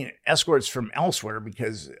was getting escorts from elsewhere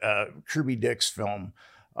because Kirby Dick's film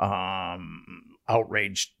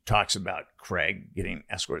Outrage talks about Craig getting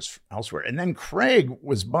escorts elsewhere. And then Craig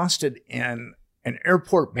was busted in an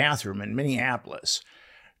airport bathroom in Minneapolis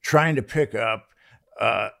trying to pick up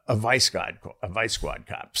a vice squad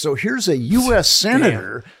cop. So here's a U.S.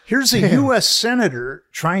 senator. Here's a U.S. senator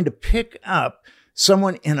trying to pick up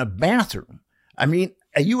someone in a bathroom. I mean,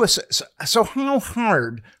 a U.S. So how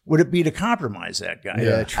hard would it be to compromise that guy?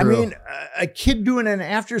 Yeah, true. I mean, a kid doing an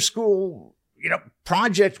after-school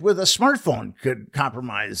project with a smartphone could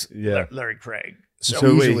compromise Larry Craig.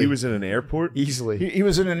 So wait, he was in an airport? Easily. He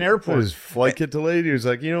was in an airport. His flight get delayed. He was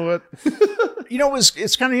like, you know what?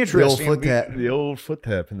 It's kind of interesting. The old foot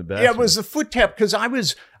tap in the bathroom. Yeah, it was the foot tap because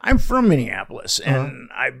I'm from Minneapolis, and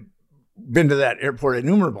I've been to that airport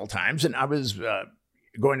innumerable times, and I was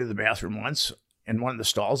going to the bathroom once in one of the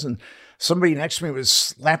stalls, and somebody next to me was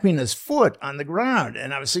slapping his foot on the ground,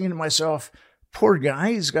 and I was thinking to myself, poor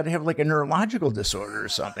guy, he's got to have like a neurological disorder or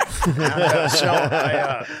something.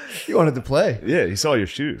 You wanted to play. Yeah, he saw your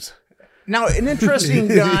shoes. Now, an interesting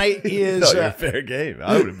guy is... a fair game.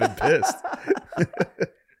 I would have been pissed.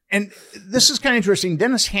 And this is kind of interesting.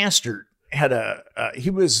 Dennis Hastert had he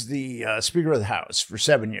was the Speaker of the House for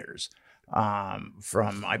 7 years,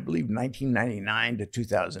 from, I believe, 1999 to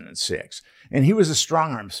 2006. And he was a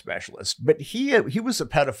strong arm specialist, but he was a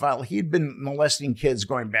pedophile. He had been molesting kids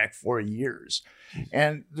going back 4 years.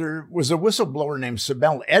 And there was a whistleblower named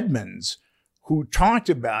Sibel Edmonds who talked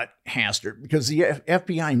about Hastert because the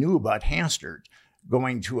FBI knew about Hastert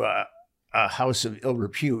going to a house of ill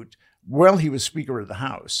repute while he was Speaker of the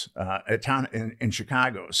House, a town in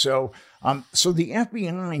Chicago. So the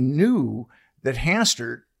FBI knew that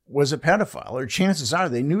Hastert was a pedophile, or chances are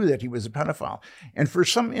they knew that he was a pedophile. And for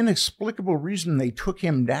some inexplicable reason, they took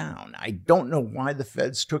him down. I don't know why the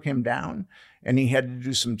feds took him down, and he had to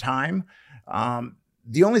do some time.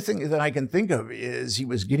 The only thing that I can think of is he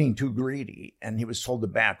was getting too greedy, and he was told to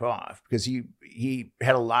back off because he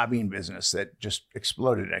had a lobbying business that just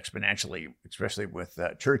exploded exponentially, especially with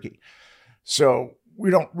Turkey. So we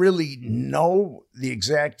don't really know the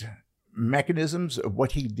exact mechanisms of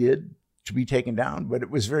what he did to be taken down, but it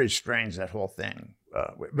was very strange, that whole thing.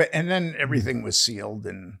 And then everything was sealed,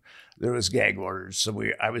 and there was gag orders. So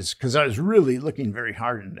I was really looking very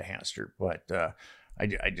hard into Hastert, but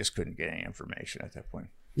I just couldn't get any information at that point.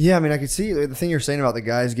 Yeah, I mean, I could see the thing you're saying about the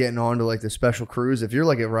guys getting on to like the special crews. If you're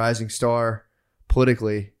like a rising star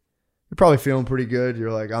politically, you're probably feeling pretty good.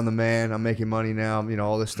 You're like, I'm the man. I'm making money now.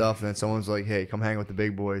 All this stuff. And then someone's like, hey, come hang with the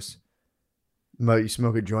big boys. You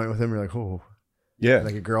smoke a joint with them. You're like, oh. Yeah.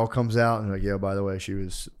 Like a girl comes out and like, yeah, by the way, she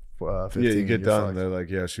was 15. Yeah, you get done and they're like,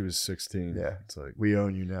 yeah, she was 16. Yeah. It's like, we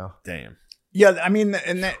own you now. Damn. Yeah, I mean,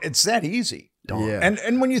 it's that easy. Yeah.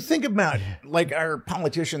 And when you think about like our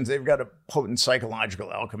politicians, they've got a potent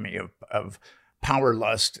psychological alchemy of power,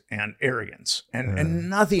 lust, and arrogance. And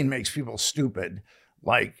nothing makes people stupid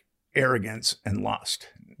like arrogance and lust.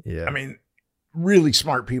 Yeah. I mean, really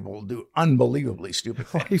smart people do unbelievably stupid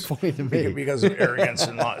Why are you things pointing to me? because of arrogance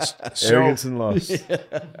and lust. So, Arrogance and lust.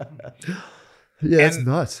 Yeah, that's And-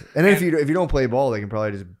 nuts. And then if you don't play ball, they can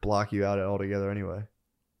probably just block you out altogether anyway.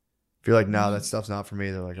 If you're like, no, that stuff's not for me,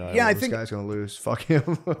 they're like, all right, Yeah, I this think- guy's gonna lose. Fuck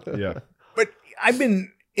him. Yeah. but I've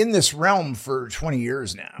been in this realm for 20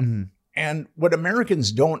 years now. Mhm. And what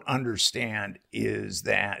Americans don't understand is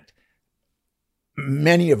that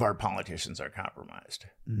many of our politicians are compromised.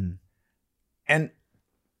 Mhm. And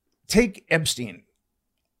take Epstein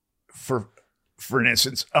for an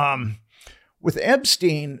instance. With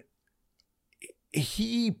Epstein,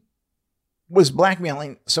 he was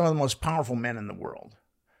blackmailing some of the most powerful men in the world.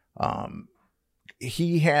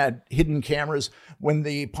 He had hidden cameras. When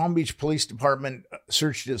the Palm Beach Police Department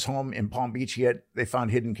searched his home in Palm Beach, they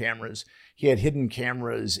found hidden cameras. He had hidden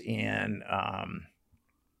cameras in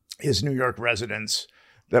his New York residence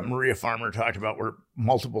that Maria Farmer talked about, where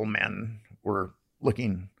multiple men were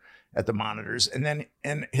looking at the monitors.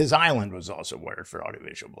 And his island was also wired for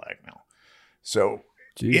audiovisual blackmail. So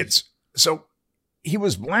Jeez. he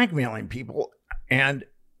was blackmailing people. And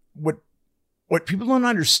what people don't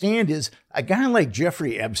understand is a guy like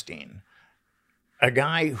Jeffrey Epstein, a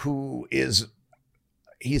guy who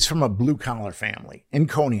he's from a blue collar family in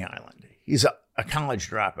Coney Island. He's a college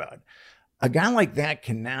dropout. A guy like that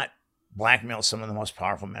cannot blackmail some of the most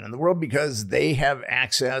powerful men in the world because they have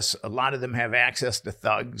access. A lot of them have access to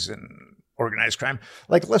thugs and organized crime.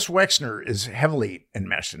 Like Les Wexner is heavily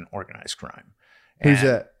enmeshed in organized crime. Who's And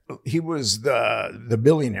that? He was the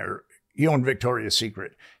billionaire. He owned Victoria's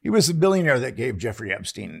Secret. He was the billionaire that gave Jeffrey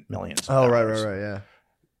Epstein millions of Oh, dollars. right, yeah.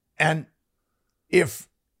 And if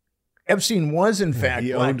Epstein was in fact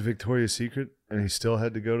He black, owned Victoria's Secret and he still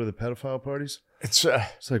had to go to the pedophile parties. it's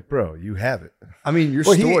It's like, bro, you have it. I mean, your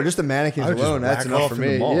Well, store, just the mannequins I would just alone, that's whack enough off for in the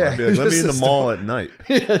me. mall. Yeah, I'd be like, let me just in the the mall store. at night.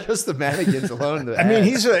 Yeah, just the mannequins alone. I mean,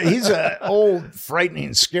 he's a old,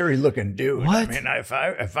 frightening, scary looking dude. What? I mean, if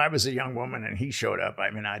I was a young woman and he showed up,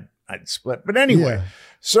 I mean, I'd split. But anyway, Yeah.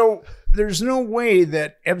 so there's no way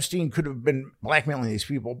that Epstein could have been blackmailing these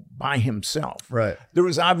people by himself. Right. There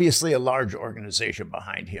was obviously a large organization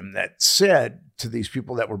behind him that said to these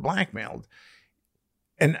people that were blackmailed,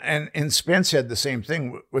 and Spence had the same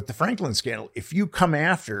thing with the Franklin scandal. If you come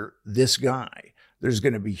after this guy, there's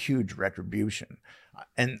going to be huge retribution,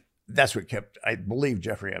 and that's what kept, I believe,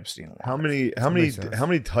 Jeffrey Epstein alive. How makes sense.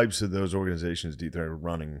 many types of those organizations do you think are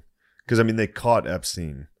running? Because I mean, they caught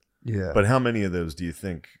Epstein, Yeah. but how many of those do you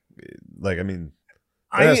think? Like, I mean,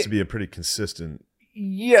 that has to be a pretty consistent.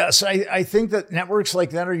 Yes, I think that networks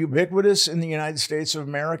like that are ubiquitous in the United States of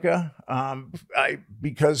America.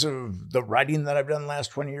 Because of the writing that I've done the last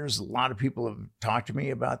 20 years, a lot of people have talked to me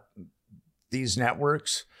about these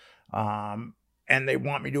networks, and they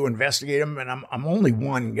want me to investigate them. And I'm only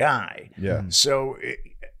one guy, Yeah. so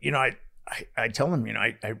I tell them,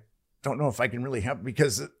 I don't know if I can really help,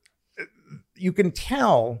 because you can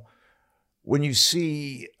tell when you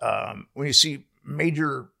see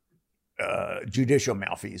major judicial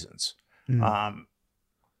malfeasance.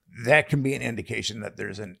 That can be an indication that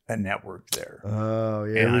there's a network there. Oh,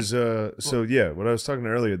 yeah. It was so yeah. What I was talking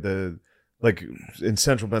earlier, like in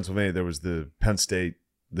central Pennsylvania, there was the Penn State,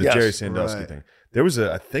 the Yes, Jerry Sandusky right. thing. There was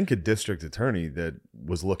I think a district attorney that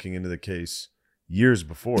was looking into the case years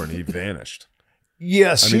before, and he vanished.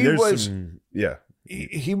 Yes, I mean, he there's was. yeah.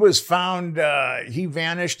 He was found. He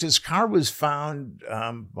vanished. His car was found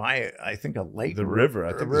by, I think, a lake, The river.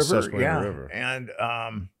 I think the Susquehanna River. And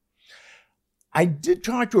I did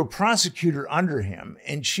talk to a prosecutor under him,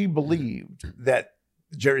 and she believed that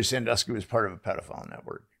Jerry Sandusky was part of a pedophile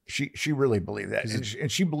network. She really believed that,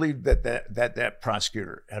 and she believed that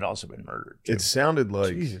prosecutor had also been murdered too. It sounded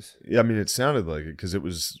like, Jesus. yeah, I mean, it sounded like it because it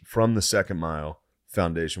was from the Second Mile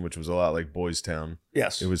Foundation, which was a lot like Boys Town.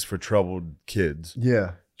 Yes, It was for troubled kids.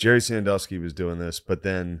 Yeah. Jerry Sandusky was doing this, but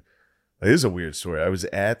then this is a weird story. I was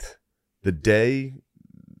at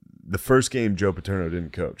the first game Joe Paterno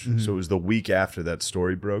didn't coach. Mhm. So it was the week after that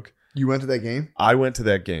story broke. You went to that game? I went to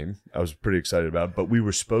that game. I was pretty excited about it, but we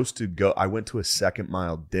were supposed to go. I went to a Second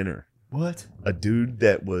Mile dinner. What? A dude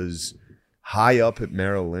that was high up at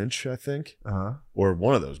Merrill Lynch, I think, Uh-huh. or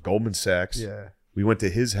one of those, Goldman Sachs. Yeah. We went to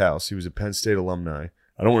his house. He was a Penn State alumni.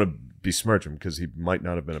 I don't want to besmirch him because he might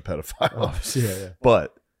not have been a pedophile. Oh, yeah.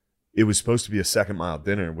 But it was supposed to be a Second Mile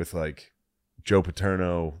dinner with like Joe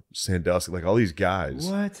Paterno, Sandusky, like all these guys.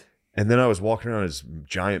 What? And then I was walking around his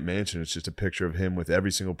giant mansion. It's just a picture of him with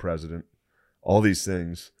every single president, all these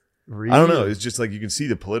things. Really? I don't know. It's just like you can see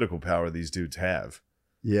the political power these dudes have.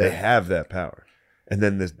 Yeah. They have that power. And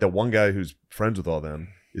then the one guy who's friends with all them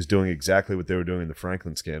is doing exactly what they were doing in the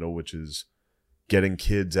Franklin scandal, which is getting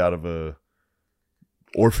kids out of a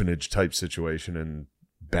orphanage type situation and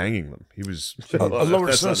banging them. He was a lower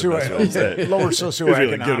socioeconomic. Lower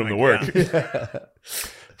socioeconomic. Giving him the work. Yeah.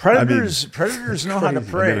 Predators know how to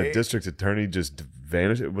prey. And then a district attorney just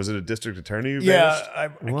vanished. Was it a district attorney who Yeah,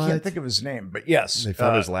 vanished? I can't think of his name, but yes. They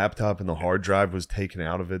found his laptop and the hard drive was taken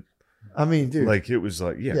out of it. I mean, dude. Like, it was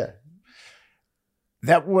like, yeah.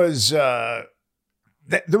 That was,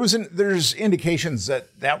 there's indications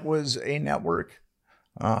that was a network.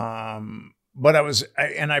 But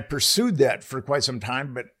I pursued that for quite some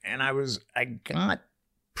time, I got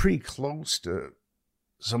pretty close to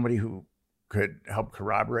somebody who could help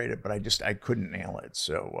corroborate it, but I couldn't nail it.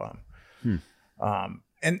 So,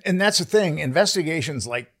 and that's the thing. Investigations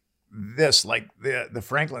like this, like the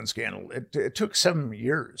Franklin scandal, it took 7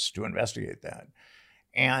 years to investigate that.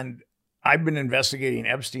 And I've been investigating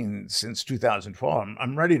Epstein since 2012.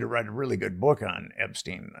 I'm ready to write a really good book on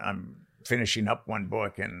Epstein. I'm finishing up one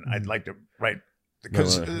book, and I'd like to write,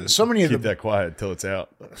 because so many of keep that quiet till it's out.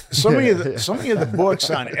 So many of the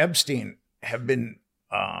books on Epstein have been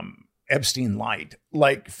Epstein light,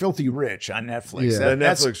 like Filthy Rich on Netflix. Yeah, that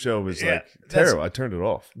Netflix show was like terrible. I turned it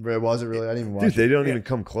off. Was it really? I didn't even watch Dude, they don't even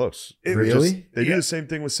come close. Really? They do the same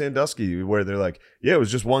thing with Sandusky, where they're like, yeah, it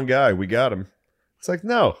was just one guy. We got him. It's like,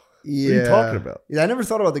 no. Yeah. What are you talking about? Yeah, I never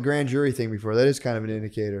thought about the grand jury thing before. That is kind of an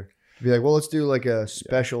indicator. Be like, well, let's do like a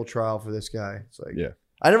special trial for this guy. It's like,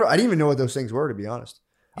 I didn't even know what those things were, to be honest.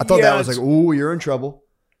 I thought that was like, ooh, you're in trouble.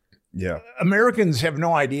 Yeah. Americans have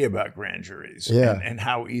no idea about grand juries and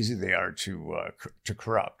how easy they are to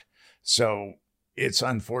corrupt. So it's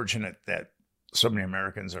unfortunate that so many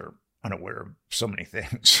Americans are unaware of so many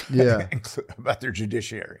things about their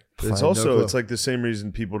judiciary. It's also, it's like the same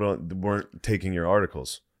reason people weren't taking your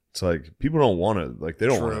articles. It's like, people don't want to, like, they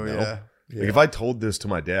don't want to know. Yeah. Like, if I told this to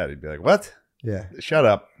my dad, he'd be like, what? Yeah. Shut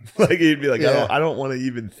up. Like, he'd be like, I don't want to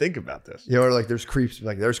even think about this. Yeah, or like there's creeps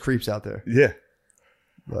out there. Yeah.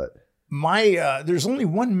 But there's only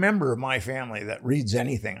one member of my family that reads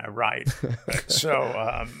anything I write.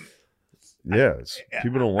 So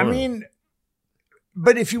people don't want to. I mean,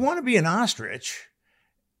 but if you want to be an ostrich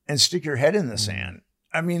and stick your head in the sand,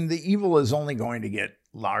 I mean, the evil is only going to get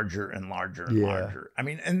larger and larger and larger. I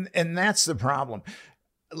mean, and that's the problem.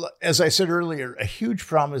 As I said earlier, a huge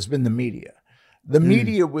problem has been the media. The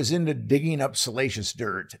media was into digging up salacious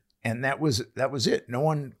dirt, and that was it. No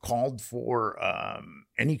one called for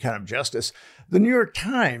any kind of justice. The New York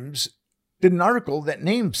Times did an article that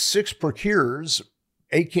named 6 procurers,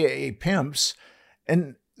 aka pimps,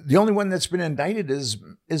 and the only one that's been indicted is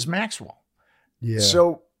Maxwell. Yeah.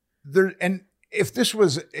 So if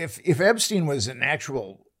Epstein was an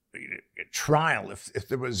actual trial, if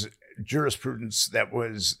there was jurisprudence that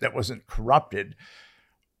wasn't corrupted,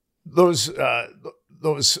 those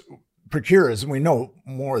procurers, and we know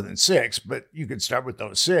more than 6, but you could start with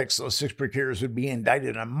those 6 procurers would be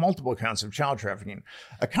indicted on multiple counts of child trafficking.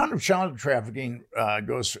 A count of child trafficking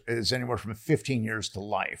is anywhere from 15 years to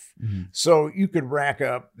life. Mm-hmm. So you could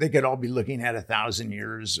they could all be looking at 1,000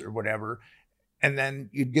 years or whatever, and then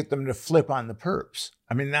you'd get them to flip on the perps.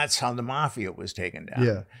 I mean, that's how the mafia was taken down.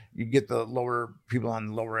 Yeah. You get the lower people on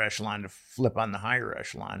the lower echelon to flip on the higher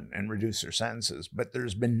echelon and reduce their sentences. But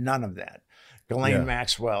there's been none of that. Ghislaine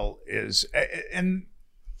Maxwell is, and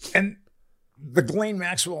the Ghislaine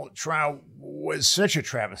Maxwell trial was such a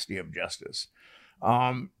travesty of justice.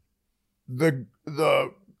 The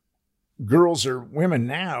girls or women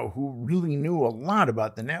now who really knew a lot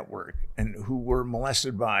about the network and who were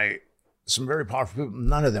molested by some very powerful people,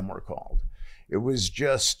 none of them were called. It was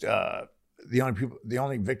just the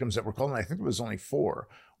only victims that were called, and I think it was only 4,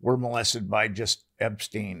 were molested by just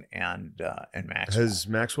Epstein and Maxwell. Has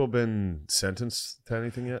Maxwell been sentenced to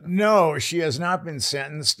anything yet? No, she has not been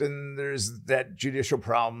sentenced, and there's that judicial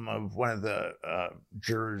problem of one of the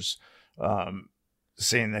jurors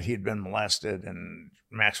saying that he'd been molested, and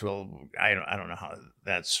Maxwell, I don't know how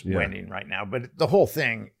that's winding right now, but the whole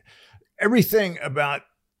thing, everything about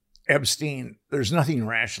Epstein, there's nothing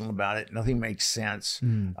rational about it. Nothing makes sense.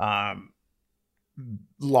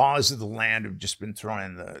 Laws of the land have just been thrown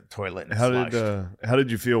in the toilet and flushed. How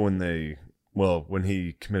did you feel when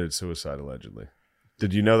he committed suicide allegedly?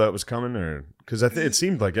 Did you know that was coming, or because it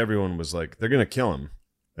seemed like everyone was like, they're gonna kill him,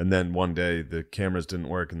 and then one day the cameras didn't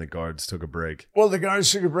work and the guards took a break. Well, the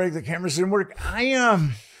guards took a break. The cameras didn't work. I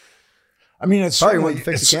mean, it's probably when you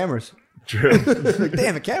fix the cameras. True. Like,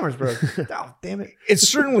 damn, the camera's broke. Oh, damn it. It's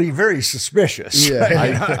certainly very suspicious.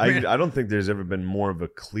 Yeah. I don't think there's ever been more of a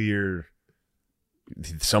clear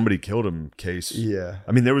somebody killed him case. Yeah.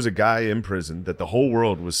 I mean, there was a guy in prison that the whole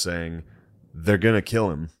world was saying they're going to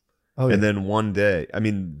kill him. Oh, yeah. And then one day, I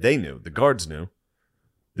mean, they knew, the guards knew,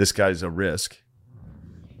 this guy's a risk.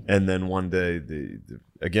 And then one day,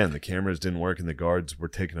 again, the cameras didn't work and the guards were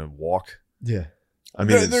taking a walk. Yeah. I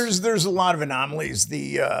mean, there's a lot of anomalies.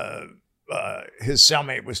 His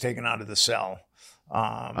cellmate was taken out of the cell.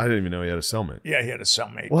 I didn't even know he had a cellmate. Yeah, he had a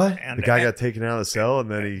cellmate. What? And, The guy got taken out of the cell and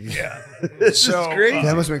then he. Yeah. This So, is crazy.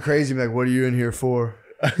 That must have been crazy. Like, what are you in here for?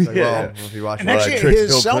 Like, Yeah. well, if you watch And it. actually, I tricked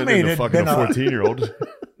his Bill Clinton cellmate into had fucking been a a- 14-year-old.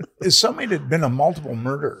 His cellmate had been a multiple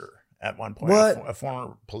murderer at one point, What? a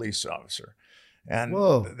former police officer. And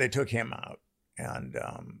Whoa. they took him out. And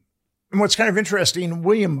what's kind of interesting,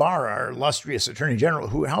 William Barr, our illustrious attorney general,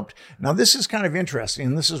 who helped. Now, this is kind of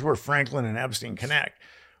interesting. This is where Franklin and Epstein connect.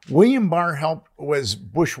 William Barr was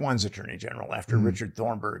Bush I's attorney general after Richard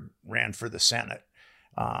Thornburg ran for the Senate.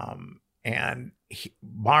 And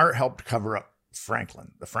Barr helped cover up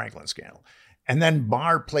the Franklin scandal. And then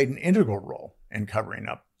Barr played an integral role in covering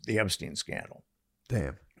up the Epstein scandal.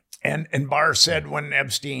 Damn. And Barr said when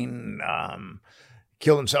Epstein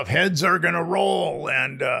killed himself, heads are going to roll,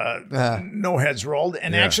 and no heads rolled.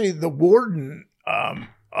 And Yeah. actually, the warden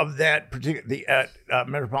of that particular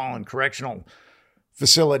Metropolitan Correctional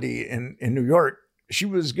Facility in New York, she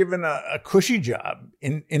was given a cushy job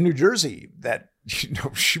in New Jersey. That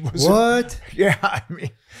she was What? Yeah, I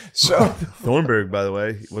mean, so Thornburg, by the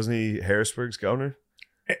way, wasn't he Harrisburg's governor?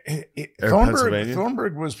 Pennsylvania?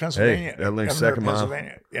 Thornburg was Pennsylvania. Hey, that links governor of second mile.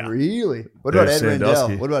 Pennsylvania. Yeah. Really? What There's about Ed Rendell?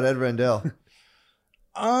 Sandusky. What about Ed Rendell?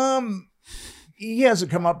 He hasn't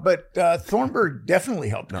come up, but Thornburg definitely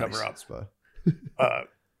helped Nice. cover up Spot.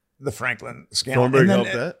 the Franklin scandal. Thornburg And then-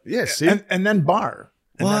 helped that? Yeah, see? and then Barr.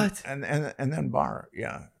 And What? Then, and then Barr.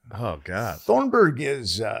 Yeah. Oh, God. Thornburg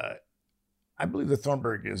is. I believe that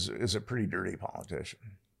Thornburg is a pretty dirty politician.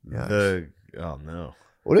 Yeah. Oh, no.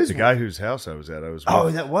 What is The guy whose house I was at, I was Oh,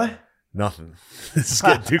 with. is that what? Nothing. This is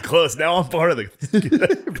getting too close. Now I'm part of the.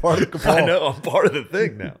 Part of the cabal. I know. I'm part of the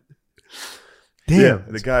thing now. Damn. Yeah,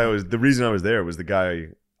 the reason I was there was the guy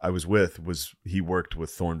I was with he worked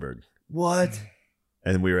with Thornburg, What?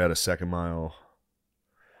 and we were at a second mile.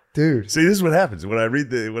 Dude, See, this is what happens when I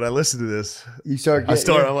listen to this. you start I'm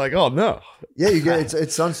getting, like, oh no. yeah, you get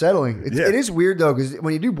it's unsettling. Yeah. It is weird though, because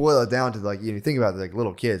when you do boil it down to like you think about like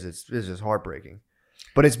little kids, it's just heartbreaking.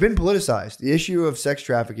 But it's been politicized. The issue of sex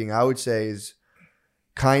trafficking, I would say, is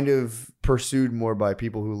kind of pursued more by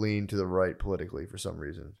people who lean to the right politically for some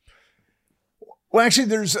reason. Well, actually,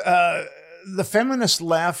 there's the feminist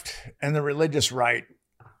left and the religious right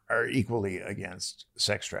are equally against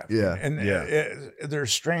sex trafficking. Yeah. And they're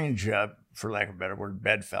strange, for lack of a better word,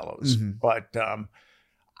 bedfellows. Mhm. But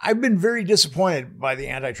I've been very disappointed by the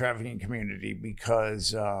anti-trafficking community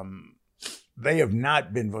because they have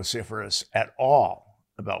not been vociferous at all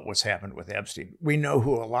about what's happened with Epstein. We know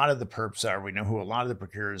who a lot of the perps are. We know who a lot of the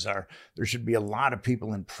procurers are. There should be a lot of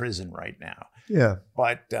people in prison right now. Yeah.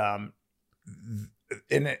 But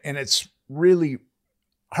and it's really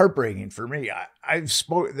heartbreaking for me. I've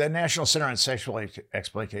spoke. The National Center on Sexual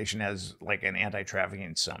Exploitation has like an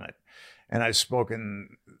anti-trafficking summit, and I've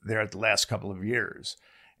spoken there at the last couple of years,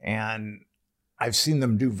 and I've seen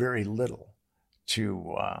them do very little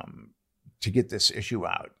to get this issue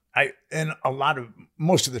out.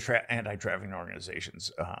 Most of the anti-trafficking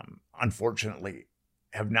organizations, unfortunately,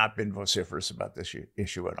 have not been vociferous about this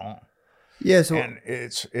issue at all. Yeah. So And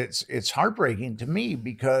it's heartbreaking to me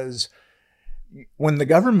because when the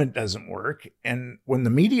government doesn't work and when the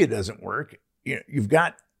media doesn't work, you've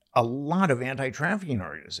got a lot of anti-trafficking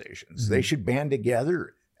organizations. Mm-hmm. They should band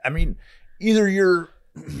together. I mean,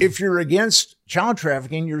 if you're against child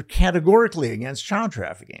trafficking, you're categorically against child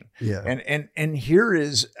trafficking. yeah. And here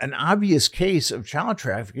is an obvious case of child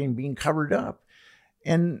trafficking being covered up,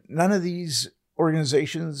 and none of these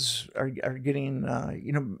organizations are getting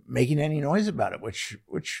making any noise about it, which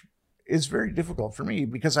is very difficult for me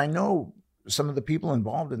because I know some of the people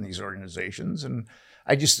involved in these organizations, and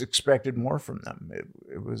I just expected more from them.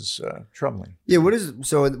 It was troubling. Yeah,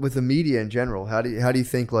 so with the media in general? How do you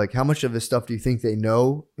think, like, how much of this stuff do you think they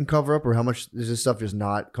know and cover up, or how much does this stuff just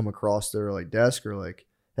not come across their like desk, or like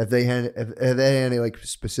have they had any like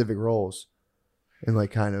specific roles and like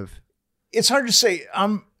kind of? It's hard to say.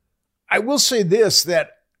 I will say this,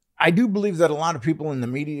 that I do believe that a lot of people in the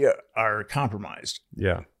media are compromised.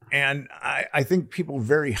 Yeah. And I think people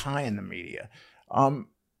very high in the media.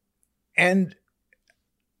 And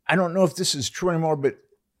I don't know if this is true anymore, but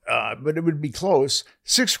it would be close.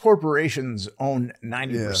 6 corporations own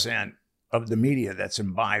 90% of the media that's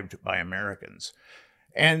imbibed by Americans.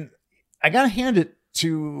 And I got to hand it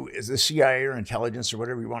to the CIA or intelligence or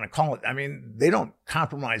whatever you want to call it. I mean, they don't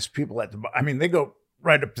compromise people at the bottom. I mean, they go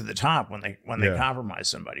right up to the top when they compromise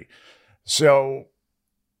somebody. So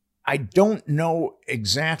I don't know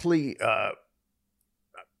exactly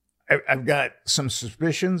I've got some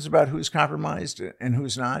suspicions about who's compromised and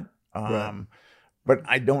who's not, Right. but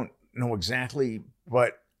I don't know exactly.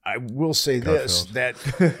 But I will say this, that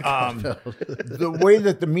the way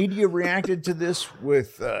that the media reacted to this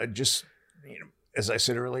with just, as I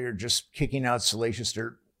said earlier, just kicking out Salacious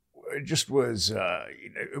Dirt, it just was,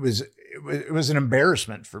 it was an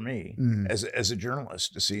embarrassment for me as a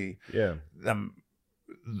journalist to see them,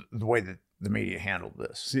 the way that the media handled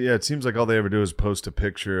this. See, yeah, it seems like all they ever do is post a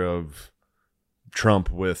picture of Trump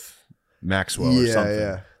with Maxwell or something.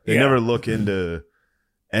 Yeah. They never look into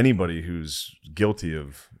anybody who's guilty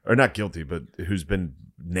of, or not guilty, but who's been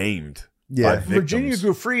named. Yeah. By victims. Virginia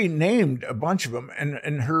Giuffre named a bunch of them,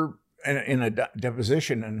 and her in a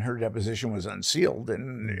deposition, and her deposition was unsealed,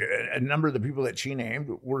 and a number of the people that she named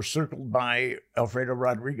were circled by Alfredo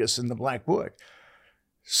Rodriguez in the Black Book.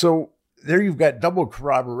 So there you've got double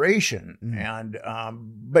corroboration, and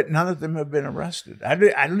but none of them have been arrested. I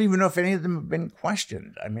don't even know if any of them have been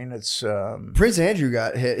questioned. I mean, it's Prince Andrew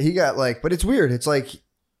got hit. He got but it's weird. It's like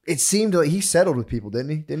it seemed like he settled with people, didn't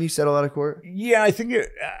he? Didn't he settle out of court? Yeah, I think.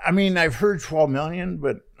 I mean, I've heard 12 million,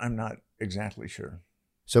 but I'm not exactly sure.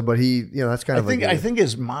 So, but he, that's kind of. I think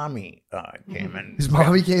his mommy came in. His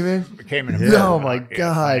mommy came in. Oh my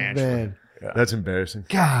God, man. Yeah. That's embarrassing.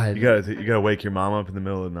 God, you gotta wake your mom up in the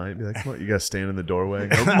middle of the night and be like, come on, you gotta stand in the doorway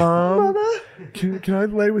and go, Mom, can I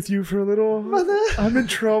lay with you for a little? Mother, I'm in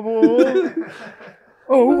trouble.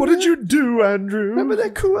 Oh, what did you do, Andrew? Remember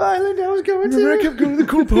that cool island I was going Remember to? I kept going to the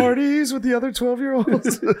cool parties with the other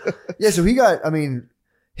 12-year-olds? Yeah, so he got,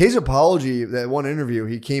 his apology, that one interview,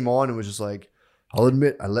 he came on and was just like, I'll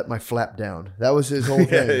admit I let my flap down. That was his whole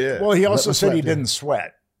thing. Yeah. Well, he also said he didn't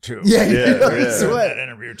sweat. Too. Yeah, he sweat that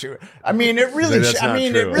interview too. I mean, it really,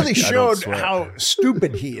 it really showed how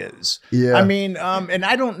stupid he is. Yeah. I mean, and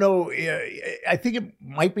I don't know. I think it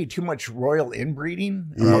might be too much royal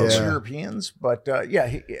inbreeding amongst Europeans, but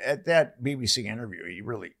at that BBC interview, he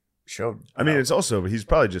really showed. I mean, it's also he's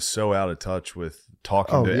probably just so out of touch with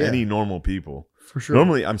talking to any normal people. For sure.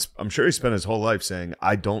 Normally, I'm sure he spent his whole life saying,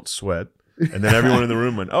 "I don't sweat." And then everyone in the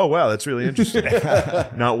room went, "Oh wow, that's really interesting."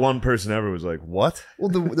 Not one person ever was like, "What?" Well,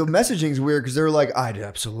 the messaging's weird because they're like, "I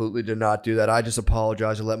absolutely did not do that. I just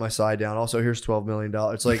apologized and let my side down. Also, here's $12 million."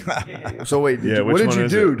 It's like, so wait, what did you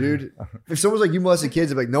do, dude? If someone's like, "You molested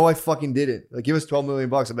kids," I'm like, "No, I fucking didn't." Like, give us $12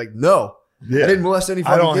 million. I'm like, "No, I didn't molest any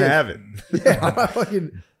fucking kids. I don't have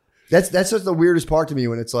it." Yeah, that's just the weirdest part to me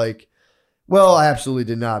when it's like, well, I absolutely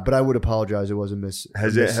did not, but I would apologize. It wasn't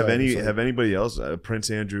have anybody else, Prince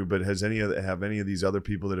Andrew, but have any of these other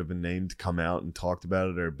people that have been named come out and talked about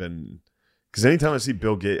it or been? Because anytime I see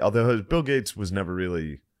Bill Gates, although Bill Gates was never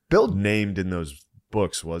really named in those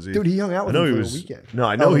books, was he? Dude, he hung out with him for a weekend. No,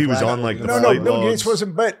 I know he was on like the flight Bill logs. Gates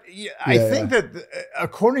wasn't, but I think that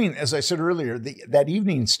according, as I said earlier, that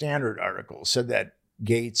Evening Standard article said that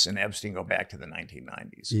Gates and Epstein go back to the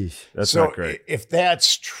 1990s. That's not great. If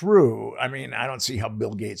that's true, I mean, I don't see how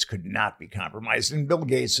Bill Gates could not be compromised. And Bill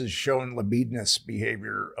Gates has shown libidinous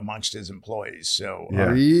behavior amongst his employees. So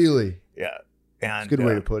really, yeah, and it's a good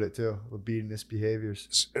way to put it too. Libidinous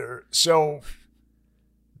behaviors. So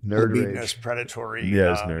nerd libidinous, rage. predatory.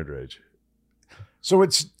 Yeah, it's nerd rage. So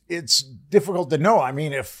it's difficult to know. I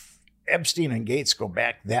mean, if Epstein and Gates go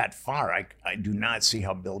back that far, I do not see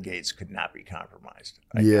how Bill Gates could not be compromised.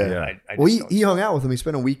 I he hung out with him. He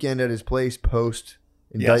spent a weekend at his place post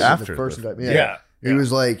indictment. After the first indictment. Yeah. He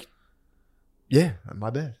was like, "Yeah, my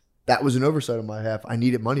bad. That was an oversight on my half. I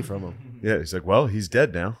needed money from him." Yeah, he's like, "Well, he's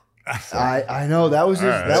dead now." I know that was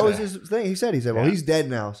his thing. He said, "Well, he's dead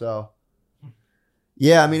now." So,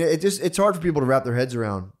 yeah, I mean, it's hard for people to wrap their heads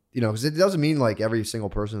around, because it doesn't mean like every single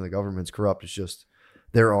person in the government's corrupt. It's just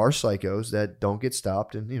there are psychos that don't get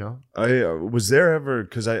stopped, and I was there ever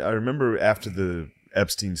because I remember after the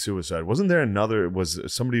Epstein suicide, wasn't there was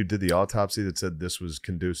somebody who did the autopsy that said this was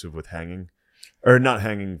conducive with hanging, or not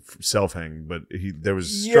hanging, self-hanging, but there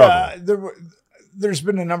was struggle. Yeah, there's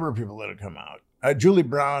been a number of people that have come out. Julie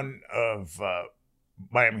Brown of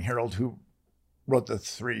Miami Herald, who wrote the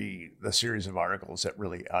series of articles that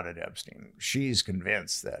really outed Epstein. She's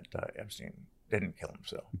convinced that Epstein didn't kill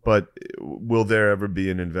himself. But will there ever be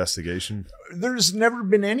an investigation? There's never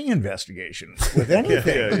been any investigation with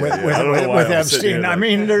anything with with Epstein. I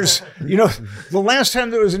mean, there's, the last time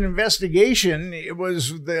there was an investigation, it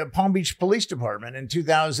was the Palm Beach Police Department in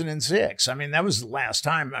 2006. I mean, that was the last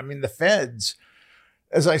time. I mean, the feds,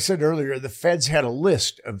 as I said earlier, the feds had a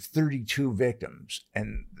list of 32 victims,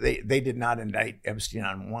 and they did not indict Epstein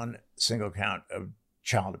on one single count of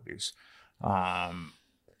child abuse.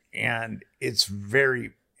 And it's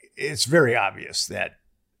very obvious that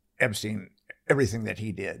Epstein, everything that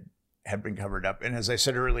he did had been covered up. And as I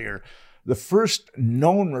said earlier, the first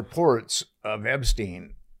known reports of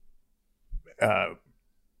Epstein,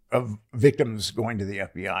 of victims going to the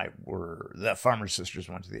FBI, were that Farmer Sisters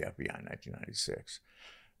went to the FBI in 1996.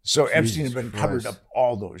 So Epstein had been covered up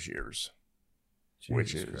all those years,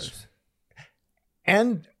 which is,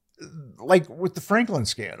 and like with the Franklin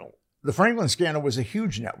scandal was a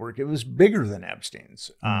huge network. It was bigger than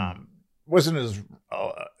Epstein's. Wasn't as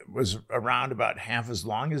was around about half as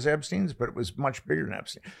long as Epstein's, but it was much bigger than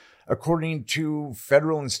Epstein. According to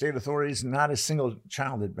federal and state authorities, not a single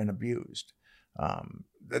child had been abused.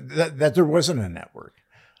 That there wasn't a network.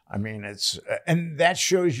 I mean, and that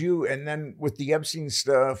shows you. And then with the Epstein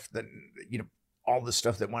stuff, that all the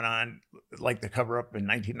stuff that went on, like the cover up in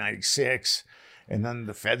 1996, and then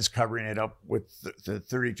the feds covering it up with the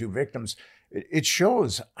 32 victims. It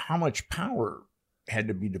shows how much power had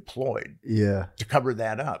to be deployed to cover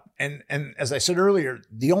that up. And as I said earlier,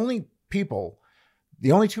 the only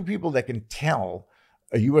two people that can tell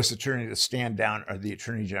a U.S. attorney to stand down are the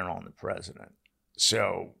attorney general and the president.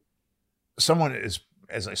 So someone is,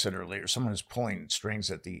 as I said earlier, someone is pulling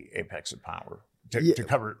strings at the apex of power to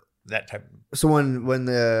cover that type of. So when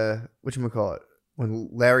whatchamacallit, when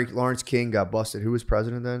Lawrence King got busted, who was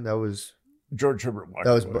president then? That was George Herbert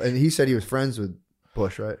Walker Bush. And he said he was friends with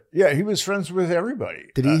Bush, right? Yeah, he was friends with everybody.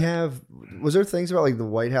 Did he was there things about like the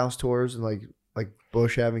White House tours and like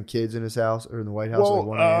Bush having kids in his house or in the White House?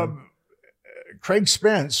 Well, Craig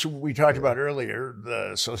Spence, who we talked about earlier,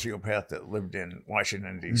 the sociopath that lived in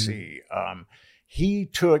Washington, D.C., he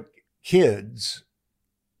took kids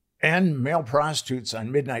and male prostitutes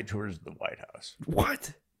on midnight tours of the White House.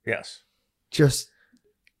 What? Yes.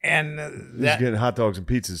 And he's getting hot dogs and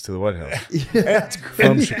pizzas to the White House. That's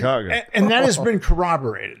from Chicago. And that has been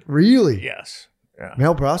corroborated. Really? Yes. Yeah.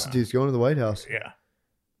 Male prostitutes going to the White House. Yeah.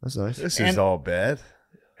 That's nice. This is all bad.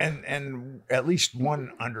 And at least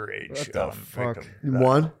one underage victim.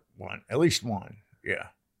 One? One. At least one. Yeah.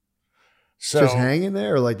 So just hanging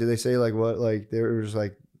there? Or like, did they say like what? Like they were just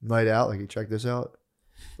like night out? Like, you check this out?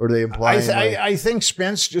 Or do they imply? I think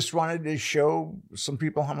Spence just wanted to show some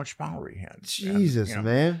people how much power he had. Jesus,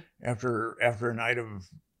 man. After a night of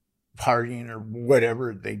partying or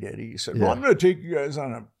whatever they did, he said, well, I'm going to take you guys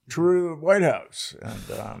on a tour of the White House.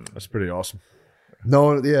 And that's pretty awesome. No,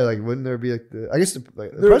 like wouldn't there be like I guess the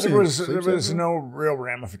there was no real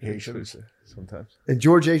ramifications sometimes. And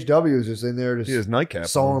George H.W. was just in there just his nightcap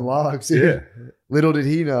sawing logs. Yeah. Little did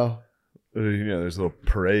he know. There's a little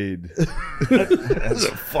parade. That's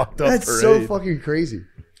a fucked up That's parade. so fucking crazy.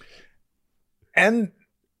 And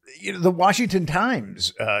the Washington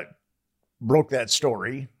Times broke that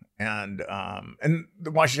story, and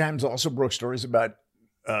the Washington Times also broke stories about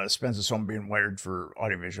Spence's home being wired for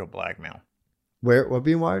audiovisual blackmail. What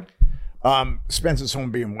being wired? Spence's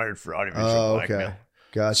home being wired for audiovisual blackmail. Okay.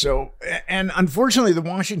 Gotcha. So, and unfortunately, the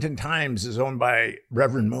Washington Times is owned by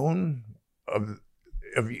Reverend Moon of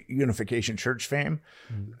Unification Church fame.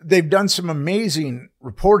 They've done some amazing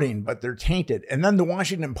reporting, but they're tainted. And then the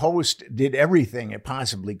Washington Post did everything it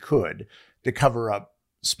possibly could to cover up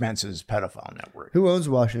Spence's pedophile network. Who owns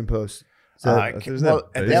the Washington Post? At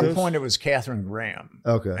that point, it was Katharine Graham.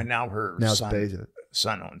 Okay. And now her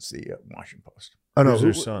son owns the Washington Post. Oh, no. Who's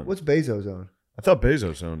her son? What's Bezos own? I thought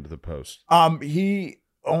Bezos owned the Post. He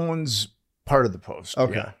owns part of the Post.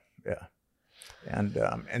 Okay. Yeah. And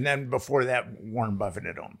then before that, Warren Buffett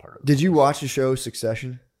had owned part of it. Did you watch the show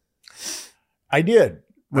Succession? I did.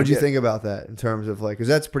 What did you think about that in terms of like, because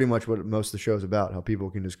that's pretty much what most of the show's about, how people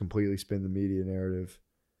can just completely spin the media narrative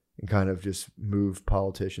and kind of just move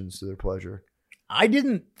politicians to their pleasure. I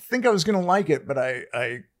didn't think I was going to like it, but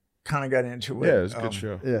I kind of got into it. Yeah, it was a good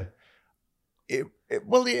show. Yeah.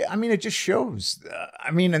 It just shows.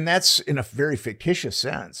 And that's in a very fictitious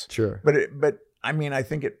sense. Sure. But I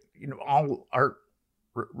think it. All art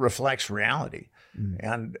reflects reality,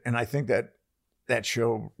 and I think that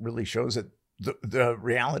show really shows that the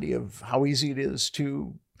reality of how easy it is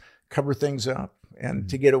to cover things up and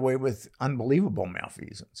to get away with unbelievable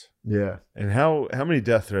malfeasance. Yeah. And how many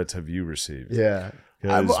death threats have you received? Yeah.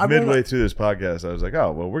 Because midway through this podcast, I was like,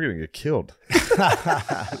 oh, well, we're going to get killed.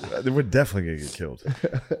 We're definitely going to get killed.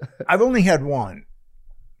 I've only had one.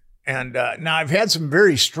 And now I've had some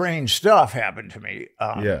very strange stuff happen to me.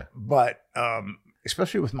 But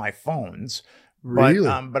especially with my phones. Really?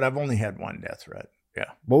 But I've only had one death threat. Yeah.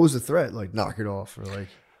 What was the threat? Like knock it off or like?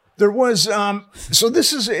 There was, so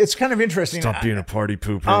it's kind of interesting. Stop being a party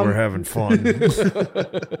pooper. We're having fun.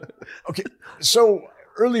 Okay. So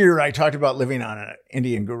earlier I talked about living on an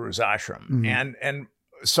Indian guru's ashram, and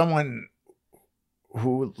someone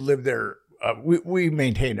who lived there, we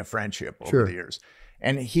maintained a friendship over the years.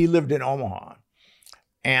 and he lived in Omaha.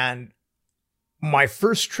 And my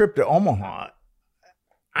first trip to Omaha,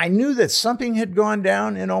 I knew that something had gone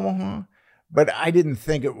down in Omaha, but I didn't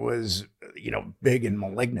think it was, big and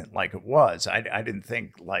malignant like it was. I didn't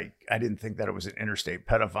think that it was an interstate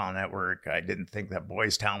pedophile network. I didn't think that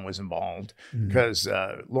Boys Town was involved because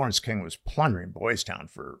Lawrence King was plundering Boys Town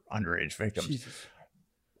for underage victims. Jesus.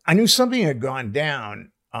 I knew something had gone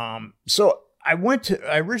down. So I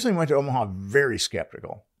originally went to Omaha very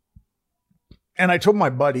skeptical. And I told my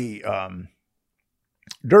buddy,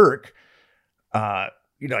 Dirk, I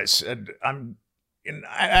said, I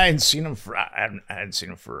hadn't seen him for, I don't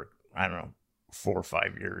know, 4 or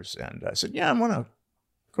 5 years. And I said, yeah, I want to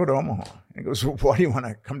go to Omaha. And he goes, well, why do you want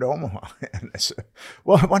to come to Omaha? And I said,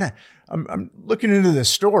 well, I'm looking into this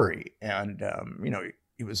story. And,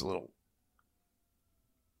 he was a little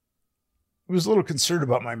concerned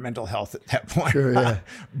about my mental health at that point. Sure, yeah.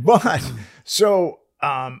 But so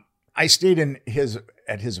I stayed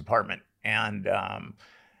at his apartment, and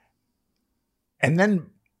then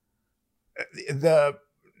the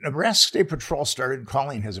Nebraska State Patrol started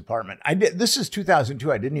calling his apartment. This is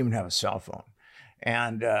 2002. I didn't even have a cell phone,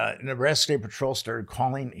 and Nebraska State Patrol started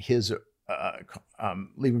calling his.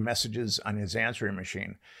 Leaving messages on his answering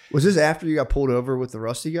machine. Was this after you got pulled over with the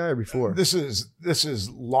Rusty guy or before? This is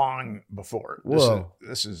long before. Whoa.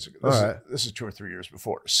 This is 2 or 3 years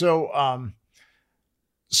before. So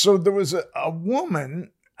so there was a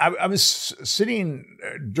woman. I was sitting.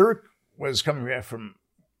 Dirk was coming back from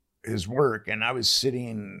his work, and I was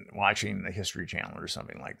sitting watching the History Channel or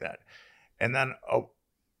something like that. And then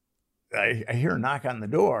I hear a knock on the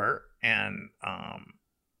door, and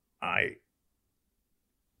I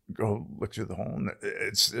go look through the hole, and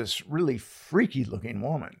it's this really freaky looking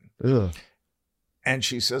woman. Ugh. And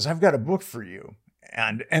she says, I've got a book for you.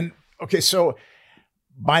 And okay, so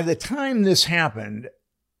by the time this happened,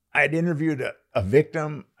 I'd interviewed a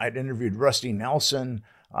victim. I'd interviewed Rusty Nelson.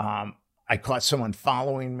 I caught someone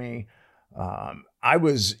following me. I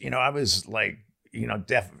was like,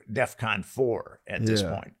 DEFCON 4 at this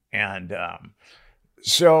point. And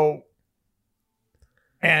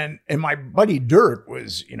And my buddy Dirk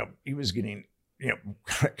was, he was getting,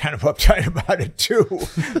 kind of uptight about it too,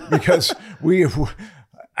 because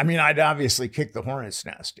I'd obviously kicked the hornet's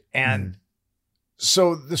nest. And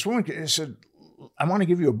so this woman said, I want to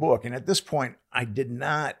give you a book. And at this point, I did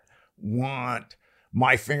not want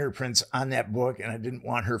my fingerprints on that book, and I didn't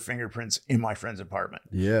want her fingerprints in my friend's apartment.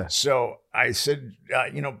 Yeah. So I said,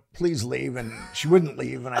 please leave. And she wouldn't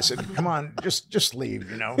leave. And I said, come on, just leave,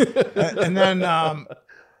 and then,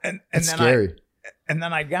 and That's then scary. And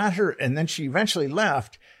then I got her, and then she eventually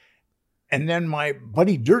left. And then my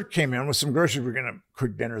buddy Dirk came in with some groceries. We were going to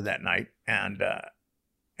cook dinner that night. And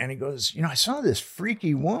he goes, I saw this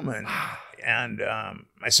freaky woman. And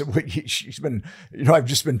I said, well, she's been, I've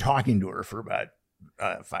just been talking to her for about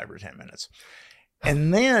 5 or 10 minutes.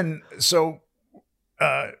 And then, so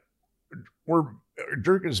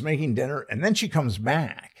Dirk is making dinner, and then she comes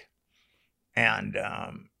back. And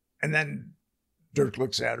then Dirk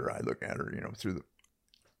looks at her, I look at her, through the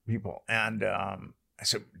people. And I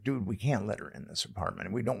said, dude, we can't let her in this apartment.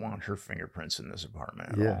 And we don't want her fingerprints in this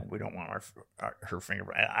apartment at all. We don't want her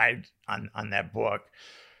fingerprint on that book.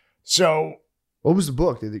 So what was the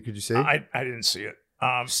book? Could you say? I didn't see it.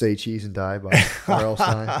 Say Cheese and Die by R.L.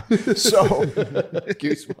 Stein. So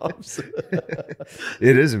Goosebumps.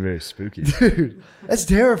 It is very spooky. Dude, that's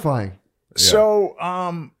terrifying. So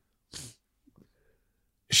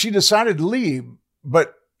she decided to leave,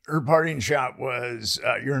 but her parting shot was,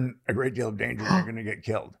 you're in a great deal of danger. You're going to get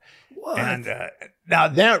killed. What? And now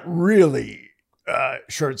that really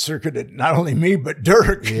short-circuited not only me, but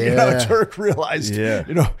Dirk. Dirk realized,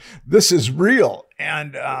 this is real.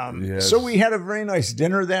 And so we had a very nice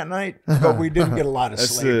dinner that night, but we didn't get a lot of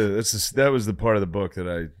sleep. That was the part of the book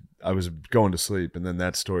that I was going to sleep, and then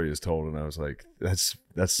that story is told, and I was like, that's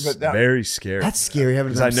very scary. That's scary.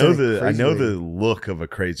 Because I know the look of a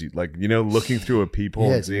crazy, like, looking through a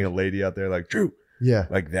peephole and seeing a lady out there like, Drew. Yeah.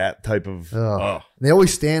 Like that type of. They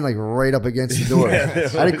always stand like right up against the door. Yeah,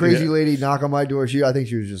 I had a crazy lady knock on my door. I think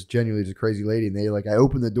she was just genuinely just a crazy lady. And I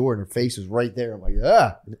opened the door and her face was right there. I'm like,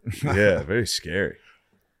 ah. Yeah, very scary.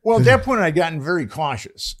 Well, at that point, I'd gotten very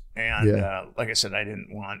cautious. And like I said, I didn't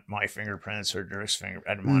want my fingerprints or Dirk's fingerprints.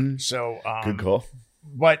 I didn't want so. Good call.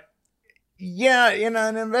 But yeah, in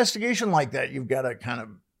an investigation like that, you've got to kind of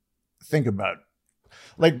think about.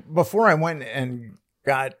 Like before I went and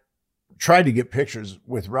tried to get pictures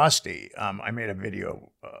with Rusty, I made a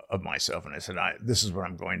video of myself, and I said, this is what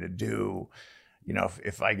I'm going to do. you know,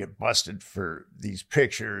 if I get busted for these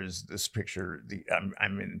pictures,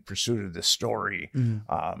 I'm in pursuit of this story.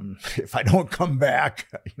 If I don't come back,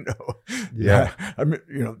 you know, I mean,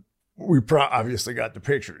 you know, we obviously got the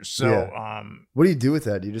pictures. So, what do you do with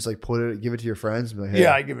that? Do you just like give it to your friends? And be like, hey.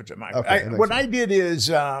 Yeah, I give it to my. Okay, what I did is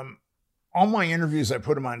all my interviews, I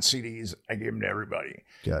put them on CDs. I gave them to everybody.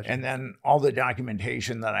 Gotcha. And then all the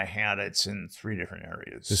documentation that I had, it's in 3 different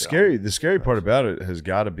areas. The scary part about it has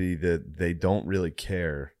got to be that they don't really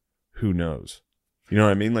care who knows. You know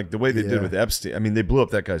what I mean? Like the way they did with Epstein. I mean, they blew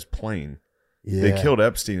up that guy's plane. Yeah. They killed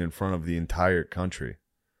Epstein in front of the entire country.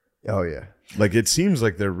 Oh, yeah. Like it seems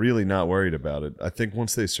like they're really not worried about it. I think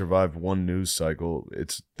once they survive one news cycle,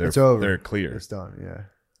 it's over. They're clear. It's done. Yeah.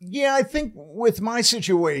 Yeah, I think with my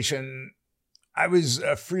situation, I was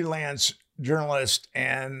a freelance journalist,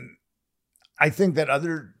 and I think that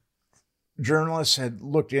other journalists had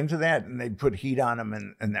looked into that and they'd put heat on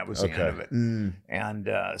him, and that was the end of it. And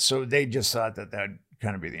so they just thought that that'd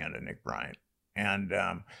kind of be the end of Nick Bryant. And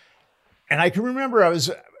I can remember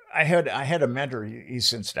I had a mentor. He's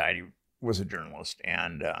since died. He was a journalist,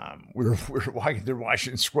 and we were walking through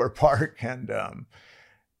Washington Square Park, and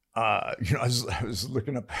you know, I was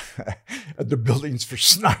looking up at the buildings for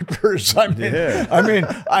snipers. I mean,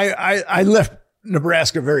 I left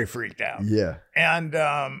Nebraska very freaked out. Yeah. And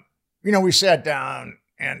you know, we sat down,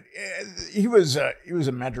 and he was a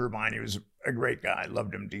mentor of mine. He was a great guy. I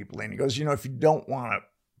loved him deeply. And he goes, you know, if you don't want to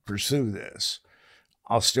pursue this,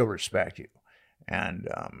 I'll still respect you. And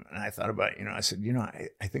I thought about it, you know, I said, you know,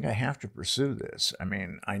 I think I have to pursue this. I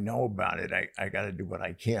mean, I know about it. I got to do what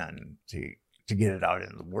I can to get it out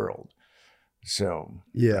in the world. So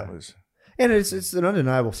and it's an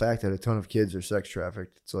undeniable fact that a ton of kids are sex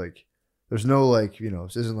trafficked. It's like, there's no like, you know,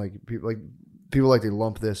 this isn't like people like to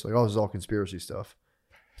lump this like, oh, this is all conspiracy stuff.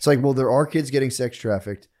 It's like, well, there are kids getting sex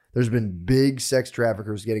trafficked. There's been big sex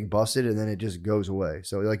traffickers getting busted, and then it just goes away.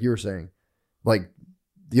 So like you were saying, like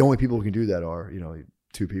the only people who can do that are, you know,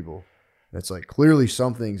 2 people. That's like clearly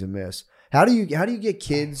something's amiss. How do you get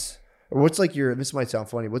kids? Or what's like this might sound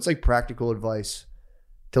funny, what's like practical advice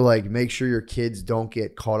to like make sure your kids don't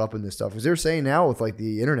get caught up in this stuff? Because they're saying now with like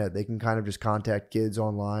the internet, they can kind of just contact kids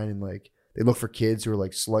online and like they look for kids who are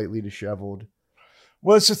like slightly disheveled.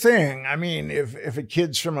 Well, it's the thing. I mean, if a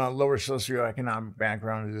kid's from a lower socioeconomic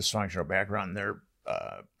background or dysfunctional background, they're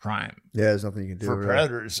prime. Yeah, there's nothing you can do for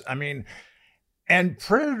predators. I mean, and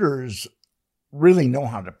predators really know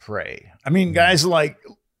how to prey. I mean, guys like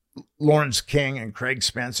Lawrence King and Craig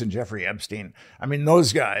Spence and Jeffrey Epstein. I mean,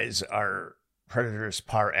 those guys are predators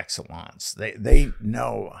par excellence. They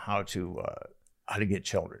know how to get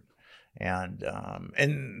children, and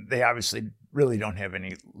they obviously really don't have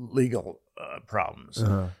any legal problems.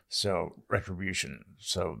 So retribution.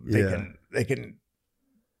 So they can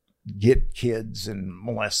get kids and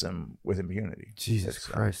molest them with impunity. Jesus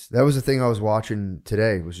Christ, that was the thing I was watching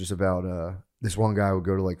today. Was just about this one guy would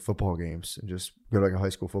go to like football games and just go to like a high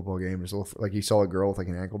school football game. Just look, like he saw a girl with like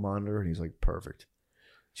an ankle monitor, and he's like, perfect.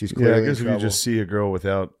 She's clearly I guess if you just see a girl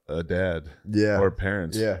without a dad, or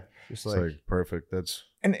parents, just it's like perfect.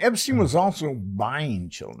 And Epstein was also buying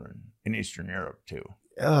children in Eastern Europe too.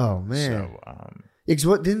 Oh man! So,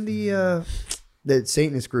 what didn't the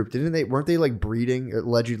Satanist group weren't they like breeding?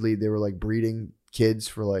 Allegedly, they were like breeding kids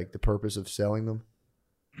for like the purpose of selling them.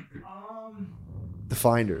 The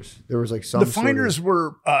Finders. There was like some. The Finders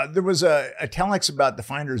were. There was a telex about the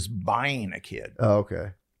Finders buying a kid. Oh,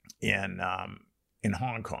 okay. In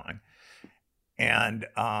Hong Kong, and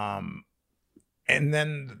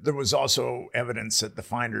then there was also evidence that the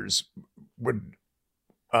Finders would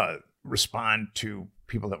respond to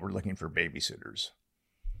people that were looking for babysitters.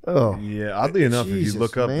 Oh, yeah. Oddly enough, if you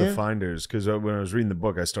look up the Finders, because when I was reading the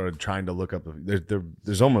book, I started trying to look up.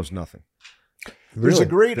 There's almost nothing. There's a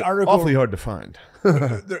great article. Awfully hard to find.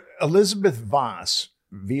 Elizabeth Voss,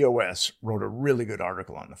 VOS, wrote a really good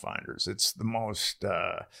article on the Finders. It's the most.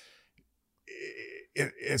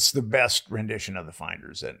 It's the best rendition of the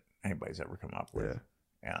Finders that anybody's ever come up with.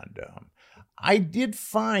 Yeah. And I did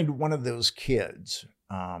find one of those kids.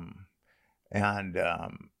 I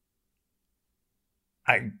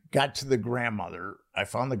got to the grandmother. I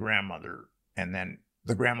found the grandmother, and then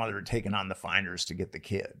the grandmother had taken on the Finders to get the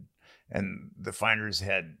kid. And the Finders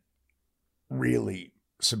had really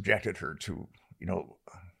subjected her to, you know,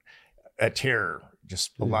 a terror,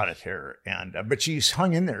 just a lot of terror. And but she's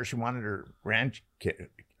hung in there. She wanted her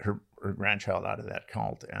grandchild out of that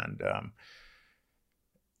cult. And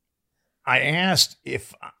I asked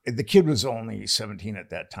if the kid was only 17 at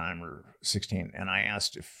that time or 16. And I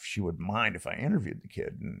asked if she would mind if I interviewed the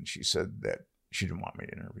kid. And she said that she didn't want me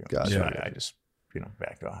to interview him. Gotcha. So I just,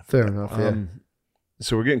 backed off. Fair enough. Yeah.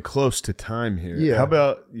 So we're getting close to time here. Yeah. How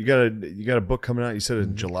about you got a book coming out? You said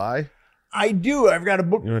in July. I do. I've got a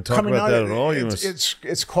book You want to talk coming about out. that at all?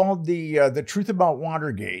 It's called the Truth About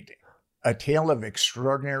Watergate: A Tale of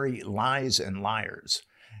Extraordinary Lies and Liars.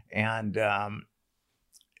 And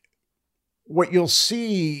what you'll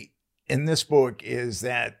see in this book is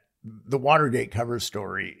that the Watergate cover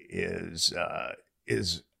story is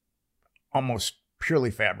almost purely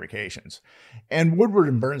fabrications, and Woodward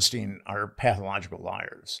and Bernstein are pathological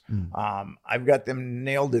liars. I've got them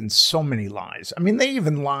nailed in so many lies. I mean, they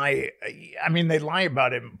even lie. I mean, they lie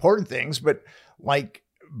about important things, but like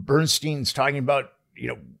Bernstein's talking about,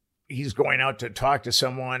 he's going out to talk to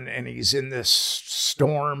someone and he's in this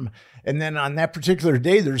storm. And then on that particular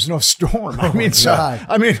day, there's no storm. They're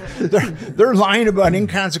lying about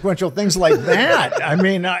inconsequential things like that.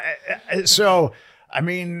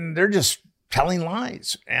 They're just telling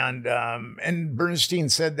lies. And Bernstein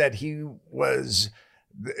said that he was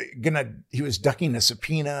ducking a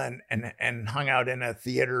subpoena and hung out in a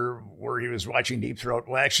theater where he was watching Deep Throat.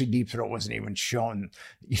 Well, actually, Deep Throat wasn't even shown,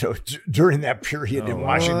 during that period in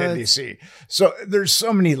Washington, D.C. So there's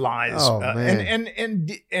so many lies.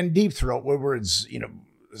 And Deep Throat, Woodward's,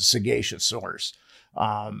 sagacious source.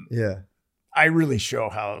 I really show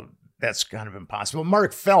how that's kind of impossible.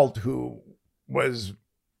 Mark Felt, who was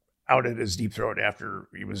outed as Deep Throat after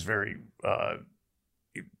he was very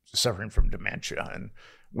suffering from dementia and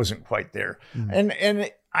wasn't quite there. And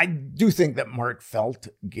I do think that Mark Felt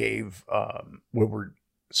gave Woodward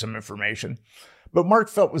some information, but Mark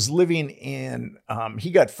Felt was living in, he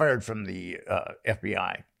got fired from the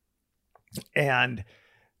FBI, and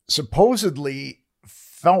supposedly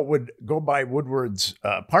Felt would go by Woodward's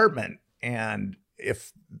apartment, and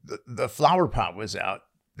if the flower pot was out,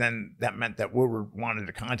 then that meant that Woodward wanted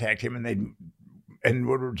to contact him, and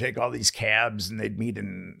Woodward would take all these cabs and they'd meet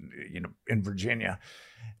in Virginia.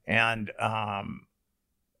 And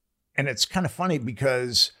it's kind of funny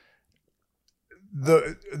because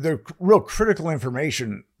the real critical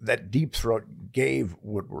information that Deep Throat gave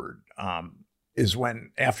Woodward is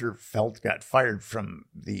when after Felt got fired from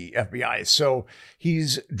the FBI. So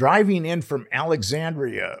he's driving in from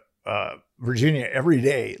Alexandria, Virginia every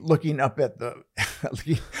day, looking up at the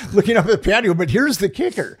patio. But here's the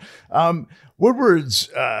kicker: Woodward's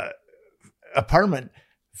apartment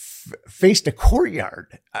faced a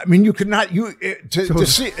courtyard. I mean, you could not to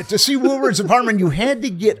see Woodward's apartment, you had to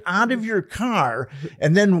get out of your car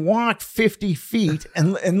and then walk 50 feet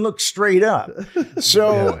and look straight up.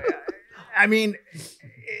 So, I mean,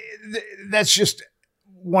 that's just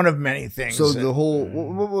one of many things. So the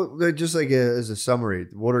whole, just like as a summary,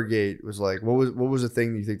 Watergate was like, what was the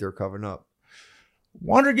thing you think they were covering up?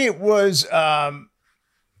 Watergate was,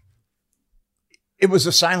 it was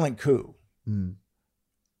a silent coup.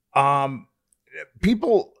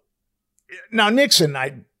 People, now Nixon,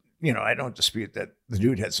 I don't dispute that the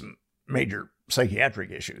dude had some major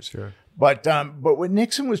psychiatric issues. Sure. But what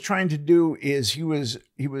Nixon was trying to do is he was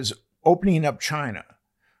opening up China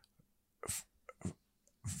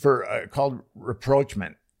for called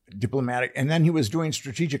rapprochement, diplomatic, and then he was doing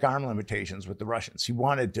strategic arm limitations with the Russians. He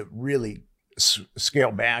wanted to really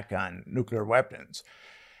scale back on nuclear weapons.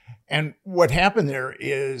 And what happened there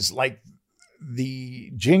is, like,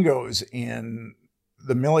 the jingos in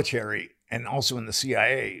the military and also in the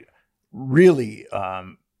CIA really,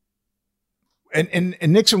 and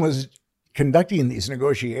Nixon was conducting these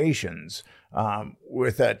negotiations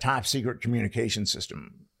with a top secret communication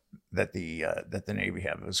system that the Navy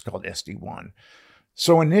had. It was called SD-1.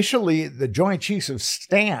 So initially, the Joint Chiefs of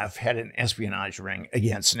Staff had an espionage ring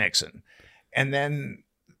against Nixon, and then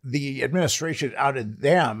the administration outed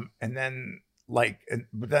them, and then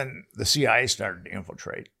but then the CIA started to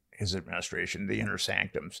infiltrate his administration, the inner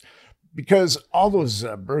sanctums, because all those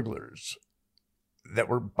burglars that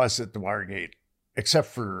were busted at the Watergate, except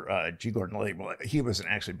for G. Gordon Liddy, well, he wasn't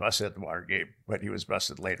actually busted at the Watergate, but he was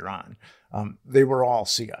busted later on. They were all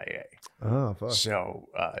CIA. Oh, fuck. So,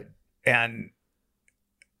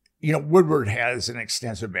 Woodward has an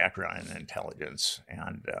extensive background in intelligence,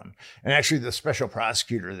 and actually the special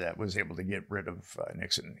prosecutor that was able to get rid of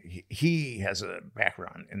Nixon, he has a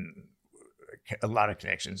background in a lot of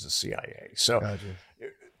connections to CIA. So Gotcha.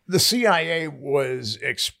 The CIA was,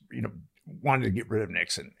 wanted to get rid of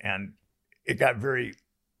Nixon, and it got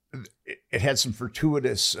it had some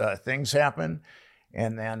fortuitous things happen.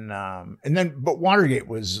 And then, but Watergate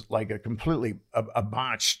was like a completely a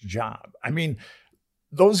botched job. I mean,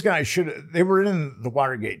 those guys they were in the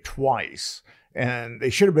Watergate twice, and they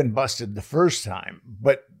should have been busted the first time,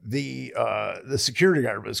 but the security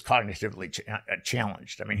guard was cognitively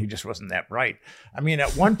challenged. I mean, he just wasn't that bright. I mean,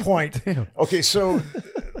 at one point, okay, so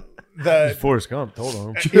Forrest Gump told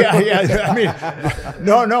him. I mean,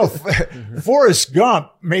 no. Forrest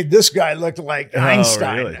Gump made this guy look like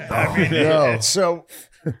Einstein. Really? I mean, no. so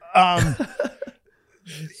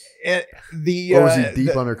the Or was he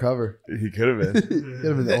deep undercover? He could have been. He could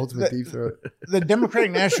have been the ultimate deep throat. the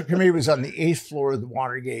Democratic National Committee was on the 8th floor of the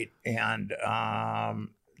Watergate, and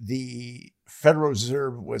the Federal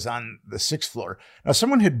Reserve was on the 6th floor. Now,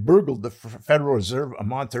 someone had burgled the Federal Reserve a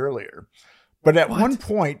month earlier, but at one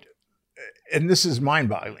point, and this is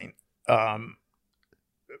mind-boggling,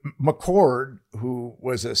 McCord, who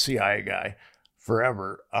was a CIA guy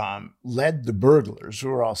forever, led the burglars, who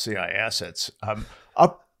were all CIA assets,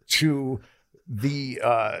 up to the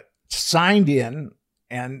signed in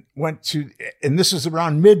and went to, and this was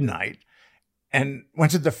around midnight, and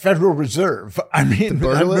went to the Federal Reserve. I mean,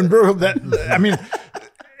 I've been burgled. That I mean,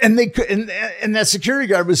 and they could, and that security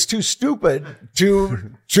guard was too stupid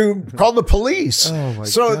to call the police. Oh my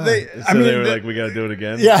so God. they, I So mean, they were like, we got to do it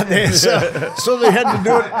again. yeah, so they had to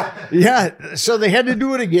do it. Yeah, so they had to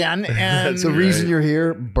do it again. And It's the reason you're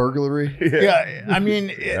here, burglary. yeah, I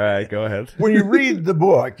mean, All right, go ahead. when you read the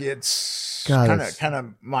book, it's God, kind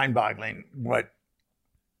of mind-boggling what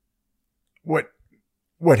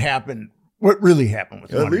happened, what really happened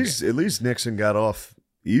with At Watergate. least Nixon got off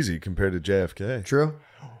easy compared to JFK. True.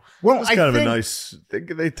 Well, It's I kind of think, a nice.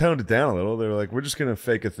 They toned it down a little. They were like, "We're just gonna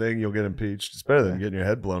fake a thing. You'll get impeached. It's better than getting your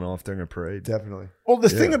head blown off during a parade." Definitely. Well, the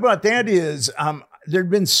thing about that is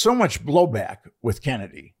there'd been so much blowback with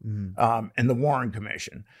Kennedy and the Warren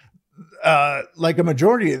Commission. Like a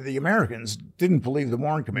majority of the Americans didn't believe the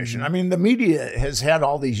Warren Commission. I mean, the media has had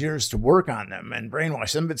all these years to work on them and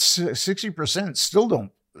brainwash them, but 60% still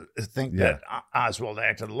don't think that Oswald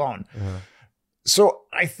acted alone. So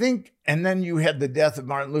I think, and then you had the death of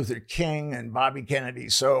Martin Luther King and Bobby Kennedy.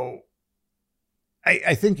 So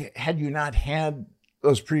I think had you not had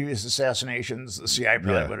those previous assassinations, the CIA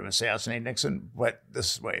probably would have assassinated Nixon. But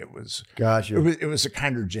this way, it was. Gotcha. It was a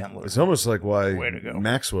kinder, gentler. It's almost like why way to go.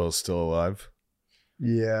 Maxwell's still alive.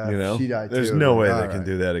 Yeah. You know, she died there's too. no way All they can right.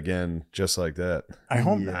 do that again, just like that. I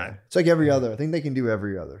hope Yeah. not. It's like every other. I think they can do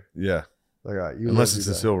every other. Yeah, Like, all right, you unless live, it's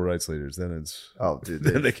you the die. civil rights leaders, then it's Oh, dude,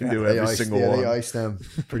 then they can do they every iced- single yeah, one. They iced them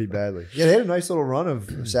pretty badly. Yeah, they had a nice little run of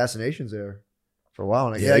assassinations there for a while.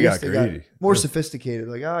 And Yeah, I they guess got they greedy. more sophisticated.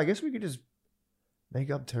 Like, I guess we could just make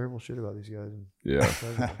up terrible shit about these guys. And Yeah.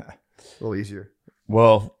 a little easier.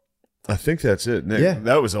 Well, I think that's it, Nick. Yeah.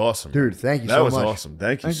 That was awesome, Dude, thank you That so was much. awesome.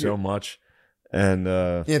 Thank you Thank so you. much. And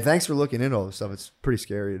Yeah, thanks for looking into all this stuff. It's pretty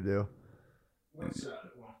scary to do.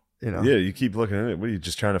 You know, yeah, you keep looking at it. What are you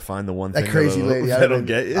just trying to find the one that thing crazy that'll, lady. that'll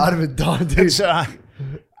get you? I'd have been done, dude. It's, I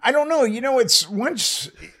don't know. You know, it's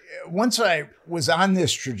once I was on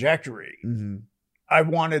this trajectory, I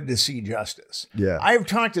wanted to see justice. Yeah. I've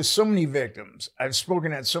talked to so many victims. I've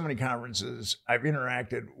spoken at so many conferences. I've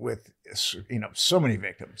interacted with, so many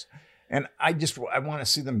victims. And I want to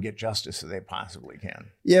see them get justice if they possibly can.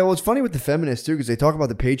 Yeah, well, it's funny with the feminists, too, because they talk about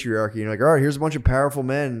the patriarchy. And you're like, all right, here's a bunch of powerful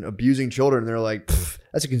men abusing children. And they're like,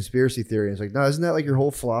 that's a conspiracy theory. And it's like, no, isn't that like your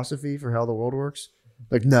whole philosophy for how the world works?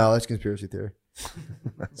 Like, no, that's conspiracy theory.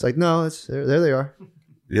 It's like, no, there they are.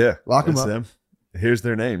 Yeah, Lock 'em that's up. them. Here's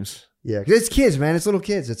their names. Yeah, because it's kids, man. It's little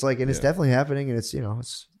kids. It's like, and it's definitely happening. And it's,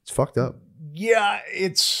 it's fucked up. Yeah,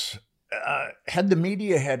 it's had the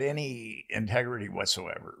media had any integrity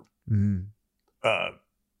whatsoever,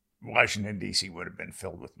 Washington, D.C. would have been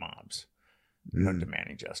filled with mobs,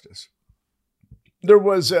 demanding justice. There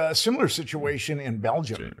was a similar situation in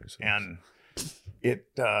Belgium, and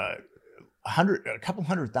a couple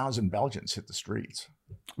 100,000 Belgians hit the streets.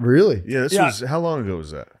 Really? Yeah, this was how long ago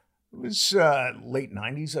was that? It was late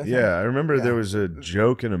 90s, I think. Yeah, I remember there was a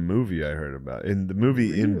joke in a movie I heard about. In the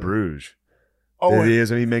movie In Bruges. Oh,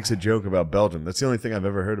 he makes a joke about Belgium. That's the only thing I've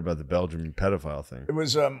ever heard about the Belgian pedophile thing. it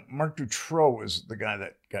was Marc Dutroux was the guy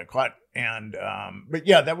that got caught. And, but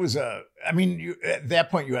yeah, that was at that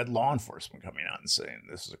point you had law enforcement coming out and saying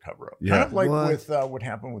this is a cover up. Yeah. Kind of like What? with what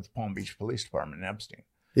happened with Palm Beach Police Department and Epstein.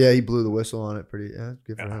 Yeah, he blew the whistle on it pretty. Yeah,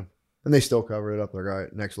 good for him. And they still cover it up. Like, all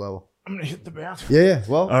right, next level. I'm going to hit the bathroom. Yeah.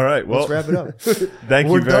 Well, All right, well, let's wrap it up. thank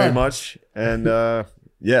We're you very done. much. And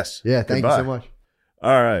yes. Yeah, thank goodbye. you so much.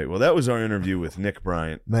 All right, well, that was our interview with Nick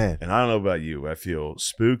Bryant. Man. And I don't know about you. I feel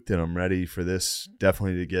spooked and I'm ready for this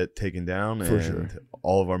definitely to get taken down For and sure.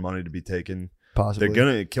 all of our money to be taken. Possibly. They're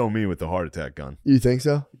going to kill me with the heart attack gun. You think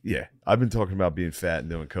so? Yeah. I've been talking about being fat and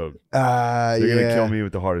doing coke. They're They're going to kill me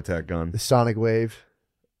with the heart attack gun. The sonic wave.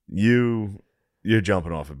 You're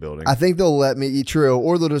jumping off a building. I think they'll let me eat true,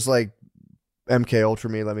 or they'll just like MK Ultra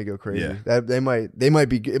me, let me go crazy. Yeah. That it might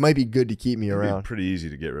be good to keep me It'd be around. pretty easy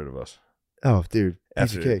to get rid of us. Oh, dude,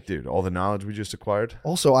 piece of After, cake. dude, all the knowledge we just acquired.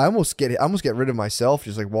 Also, I almost get rid of myself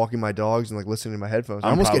just like walking my dogs and like listening to my headphones. I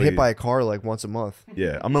I'm almost get probably- hit by a car like once a month.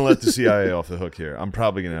 Yeah, I'm gonna let the CIA off the hook here. I'm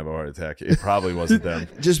probably gonna have a heart attack. It probably wasn't them.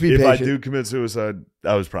 Just be if patient. I do commit suicide,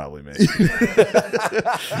 that was probably me.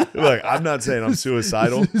 Look, I'm not saying I'm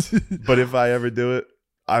suicidal, but if I ever do it,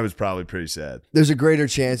 I was probably pretty sad. There's a greater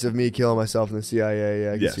chance of me killing myself in the CIA. Yeah,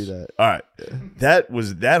 I can Yes. see that. All right,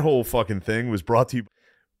 that whole fucking thing was brought to you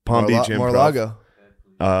Palm Beach Improv. Mar-a-Lago.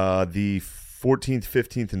 The 14th,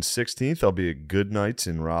 15th, and 16th, I'll be at Good Nights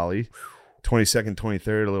in Raleigh. 22nd,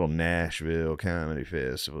 23rd, a little Nashville Comedy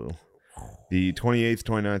Festival. The 28th,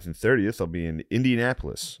 29th, and 30th, I'll be in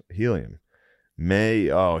Indianapolis, Helium.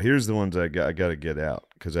 Here's the ones I got to get out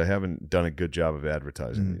because I haven't done a good job of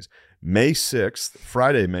advertising these. May 6th,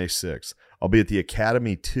 Friday, May 6th, I'll be at the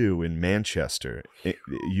Academy 2 in Manchester,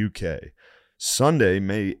 UK. Sunday,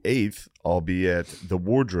 May 8th, I'll be at the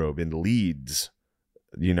Wardrobe in Leeds,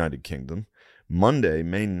 United Kingdom. Monday,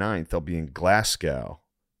 May 9th, I'll be in Glasgow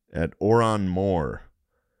at Oran Moor.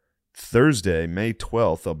 Thursday, May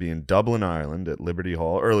 12th, I'll be in Dublin, Ireland at Liberty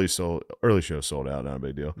Hall. Early show sold out, not a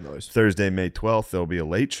big deal. Nice. Thursday, May 12th, there'll be a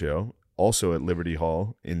late show, also at Liberty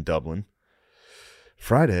Hall in Dublin.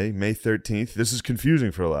 Friday, May 13th, this is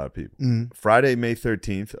confusing for a lot of people. Friday, May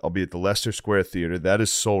 13th, I'll be at the Leicester Square Theater. That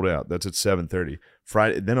is sold out. That's at 7:30.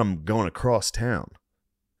 Friday, then I'm going across town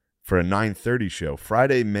for a 9:30 show.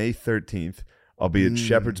 Friday, May 13th, I'll be at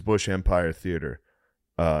Shepherd's Bush Empire Theater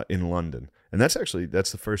in London. And that's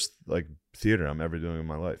the first like theater I'm ever doing in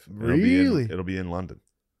my life. Really? It'll be in London.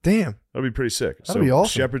 Damn. That'll be pretty sick. That'll be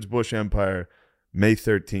awesome. Shepherd's Bush Empire, May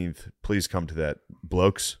 13th. Please come to that.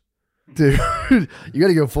 Blokes. Dude, you got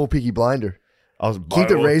to go full Peaky Blinder. Keep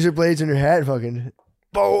the razor blades in your hat and fucking.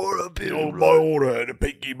 By order, the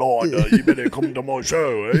Peaky Blinder. You better come to my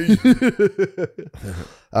show, eh?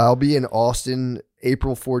 I'll be in Austin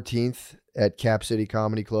April 14th at Cap City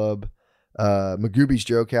Comedy Club. Magooby's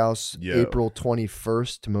Joke House, April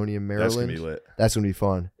 21st, Timonium, Maryland. That's going to be lit. That's going to be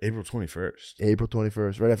fun. April 21st. April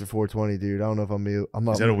 21st, right after 420, dude. I don't know if I'm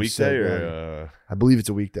not. Is that a weekday or? I believe it's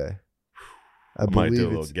a weekday. I might do a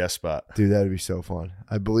little guest spot. Dude, that would be so fun.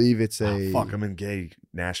 I believe it's a. Fuck, I'm in gay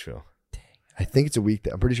Nashville. I think it's a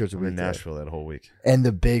weekday. I'm pretty sure it's a I'm in weekday. Nashville that whole week. And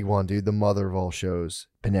the big one, dude, the mother of all shows,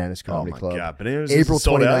 Bananas Comedy Club. Oh my God, Bananas April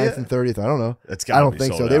sold out 29th yet? and 30th. I don't know. That's I got to don't be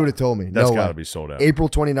think sold so. out. They would have told me. That's no got way. to be sold out. April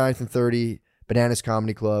 29th and 30th, Bananas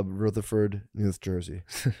Comedy Club, Rutherford, New Jersey.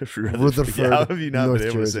 Rutherford, Yeah, how have you not North been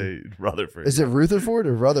able Jersey. to say Rutherford? Is it Rutherford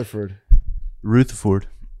or Rutherford? Rutherford.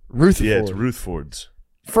 Rutherford. Yeah, it's Ruthford's.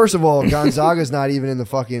 First of all, Gonzaga's not even in the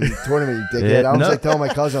fucking tournament, you dickhead. I was like telling my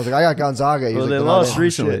cousin, I was like, I got Gonzaga. He was Well, like, they "No, lost no,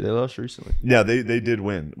 recently. shit." They lost recently. Yeah, they did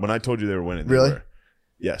win. When I told you they were winning, they Really? were.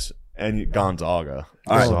 Yes, and Gonzaga.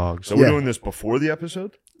 All right, Zogs. so we're Yeah. doing this before the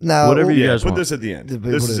episode. No, Whatever you Yeah, guys put want. this at the end. Put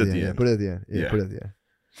This it is at the end. Put it at the end. Yeah, Yeah. put it at the end.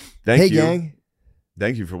 Thank Hey, you, gang.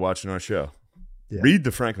 Thank you for watching our show. Yeah. Read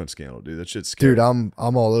the Franklin scandal, dude. That shit's scary. Dude, I'm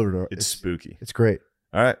all over it. it's spooky. It's great.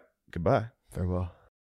 All right, goodbye. Farewell.